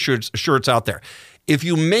tour shirts out there. If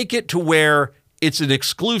you make it to where it's an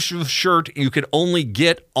exclusive shirt you could only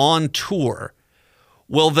get on tour,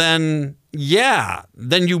 well then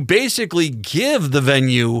you basically give the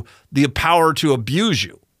venue the power to abuse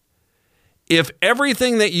you. If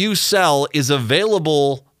everything that you sell is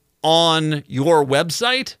available on your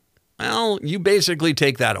website, well, you basically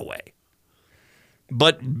take that away.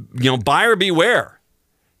 But, buyer beware.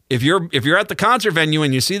 If you're at the concert venue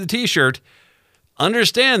and you see the T-shirt,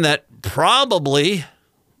 understand that probably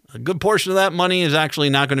a good portion of that money is actually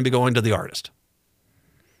not going to be going to the artist.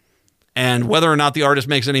 And whether or not the artist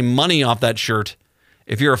makes any money off that shirt,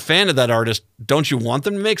 if you're a fan of that artist, don't you want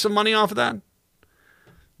them to make some money off of that?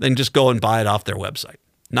 Then just go and buy it off their website.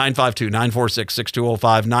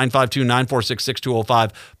 952-946-6205,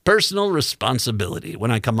 952-946-6205. Personal responsibility.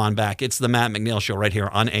 When I come on back, it's the Matt McNeil Show right here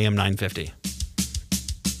on AM 950.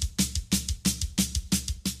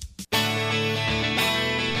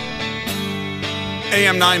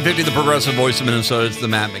 AM 950, the progressive voice of Minnesota. It's the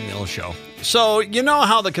Matt McNeil Show. So, you know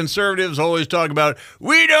how the conservatives always talk about,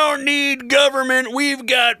 we don't need government, we've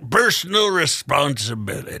got personal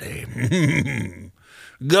responsibility.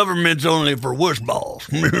 Government's only for wussballs.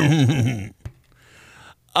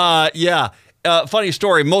 Funny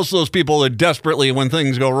story. Most of those people are desperately, when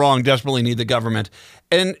things go wrong, desperately need the government.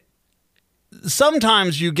 And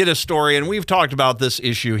sometimes you get a story, and we've talked about this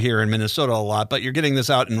issue here in Minnesota a lot, but you're getting this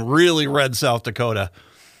out in really red South Dakota.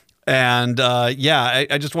 And I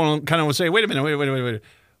just want to kind of say, wait a minute.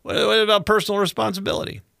 What about personal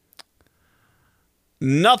responsibility?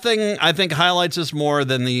 Nothing, I think, highlights this more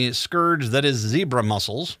than the scourge that is zebra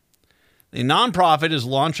mussels. The nonprofit is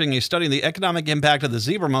launching a study of the economic impact of the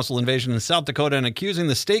zebra mussel invasion in South Dakota and accusing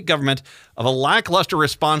the state government of a lackluster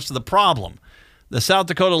response to the problem. The South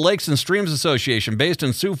Dakota Lakes and Streams Association, based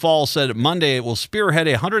in Sioux Falls, said Monday it will spearhead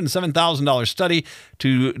a $107,000 study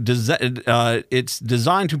it's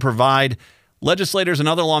designed to provide legislators and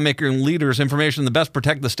other lawmaking leaders information to best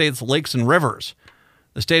protect the state's lakes and rivers.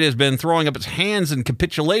 The state has been throwing up its hands in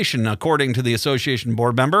capitulation, according to the association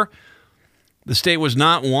board member. The state was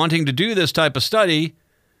not wanting to do this type of study,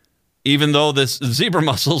 even though the zebra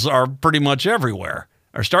mussels are pretty much everywhere,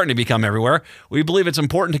 are starting to become everywhere. We believe it's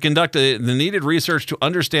important to conduct the needed research to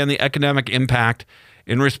understand the economic impact.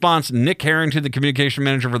 In response, Nick Harrington, the communication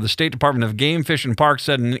manager for the State Department of Game, Fish, and Parks,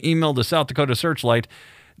 said in an email to South Dakota Searchlight,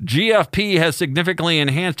 GFP has significantly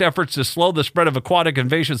enhanced efforts to slow the spread of aquatic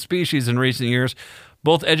invasive species in recent years,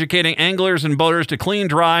 both educating anglers and boaters to clean,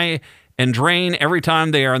 dry, and drain every time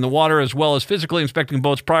they are in the water, as well as physically inspecting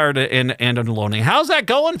boats prior to and unloading. How's that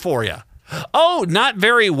going for you? Oh, not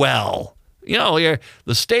very well. You know,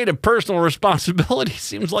 the state of personal responsibility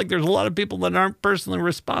seems like there's a lot of people that aren't personally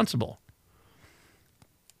responsible.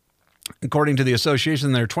 According to the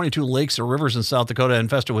association, there are 22 lakes or rivers in South Dakota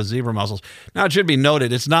infested with zebra mussels. Now, it should be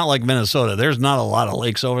noted, it's not like Minnesota. There's not a lot of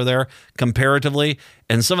lakes over there comparatively,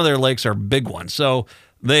 and some of their lakes are big ones. So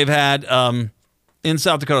they've had, in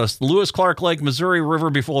South Dakota, Lewis Clark Lake, Missouri River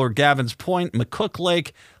before Gavin's Point, McCook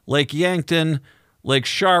Lake, Lake Yankton, Lake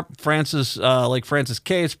Sharp, Lake Francis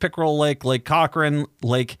Case, Pickerel Lake, Lake Cochran,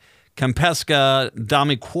 Lake Campeska,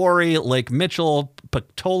 Dami Quarry, Lake Mitchell,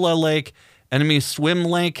 Pactola Lake, Enemy Swim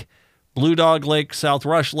Lake, Blue Dog Lake, South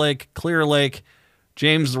Rush Lake, Clear Lake,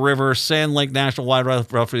 James River, Sand Lake National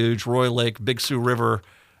Wildlife Refuge, Roy Lake, Big Sioux River,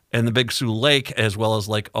 and the Big Sioux Lake, as well as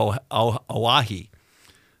Lake Oahe,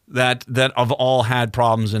 that have all had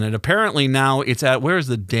problems in it. Apparently now it's at, where's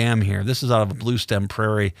the dam here? This is out of a Blue Stem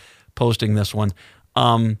Prairie posting this one.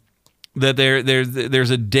 That there's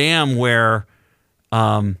a dam where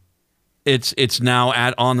it's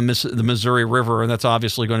now on the Missouri River, and that's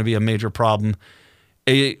obviously going to be a major problem.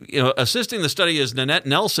 Assisting the study is Nanette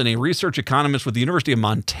Nelson, a research economist with the University of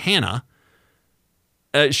Montana.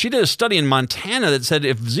 She did a study in Montana that said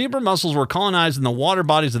if zebra mussels were colonized in the water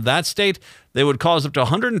bodies of that state, they would cause up to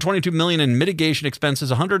 $122 million in mitigation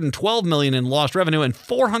expenses, $112 million in lost revenue, and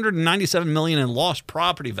 $497 million in lost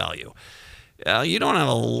property value. You don't have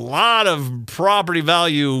a lot of property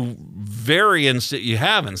value variance that you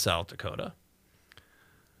have in South Dakota.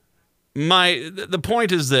 The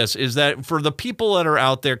point is this, is that for the people that are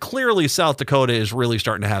out there, clearly South Dakota is really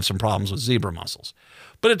starting to have some problems with zebra mussels.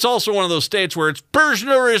 But it's also one of those states where it's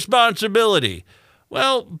personal responsibility.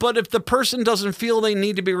 Well, but if the person doesn't feel they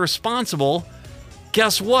need to be responsible,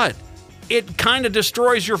 guess what? It kind of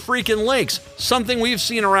destroys your freaking lakes, something we've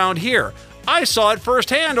seen around here. I saw it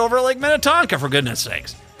firsthand over at Lake Minnetonka, for goodness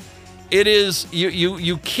sakes. It is,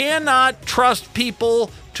 you cannot trust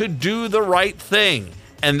people to do the right thing.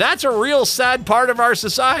 And that's a real sad part of our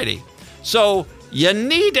society. So you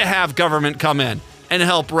need to have government come in and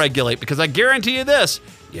help regulate, because I guarantee you this,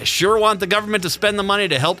 you sure want the government to spend the money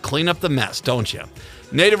to help clean up the mess, don't you?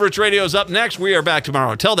 Native Roots Radio is up next. We are back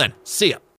tomorrow. Till then, see ya.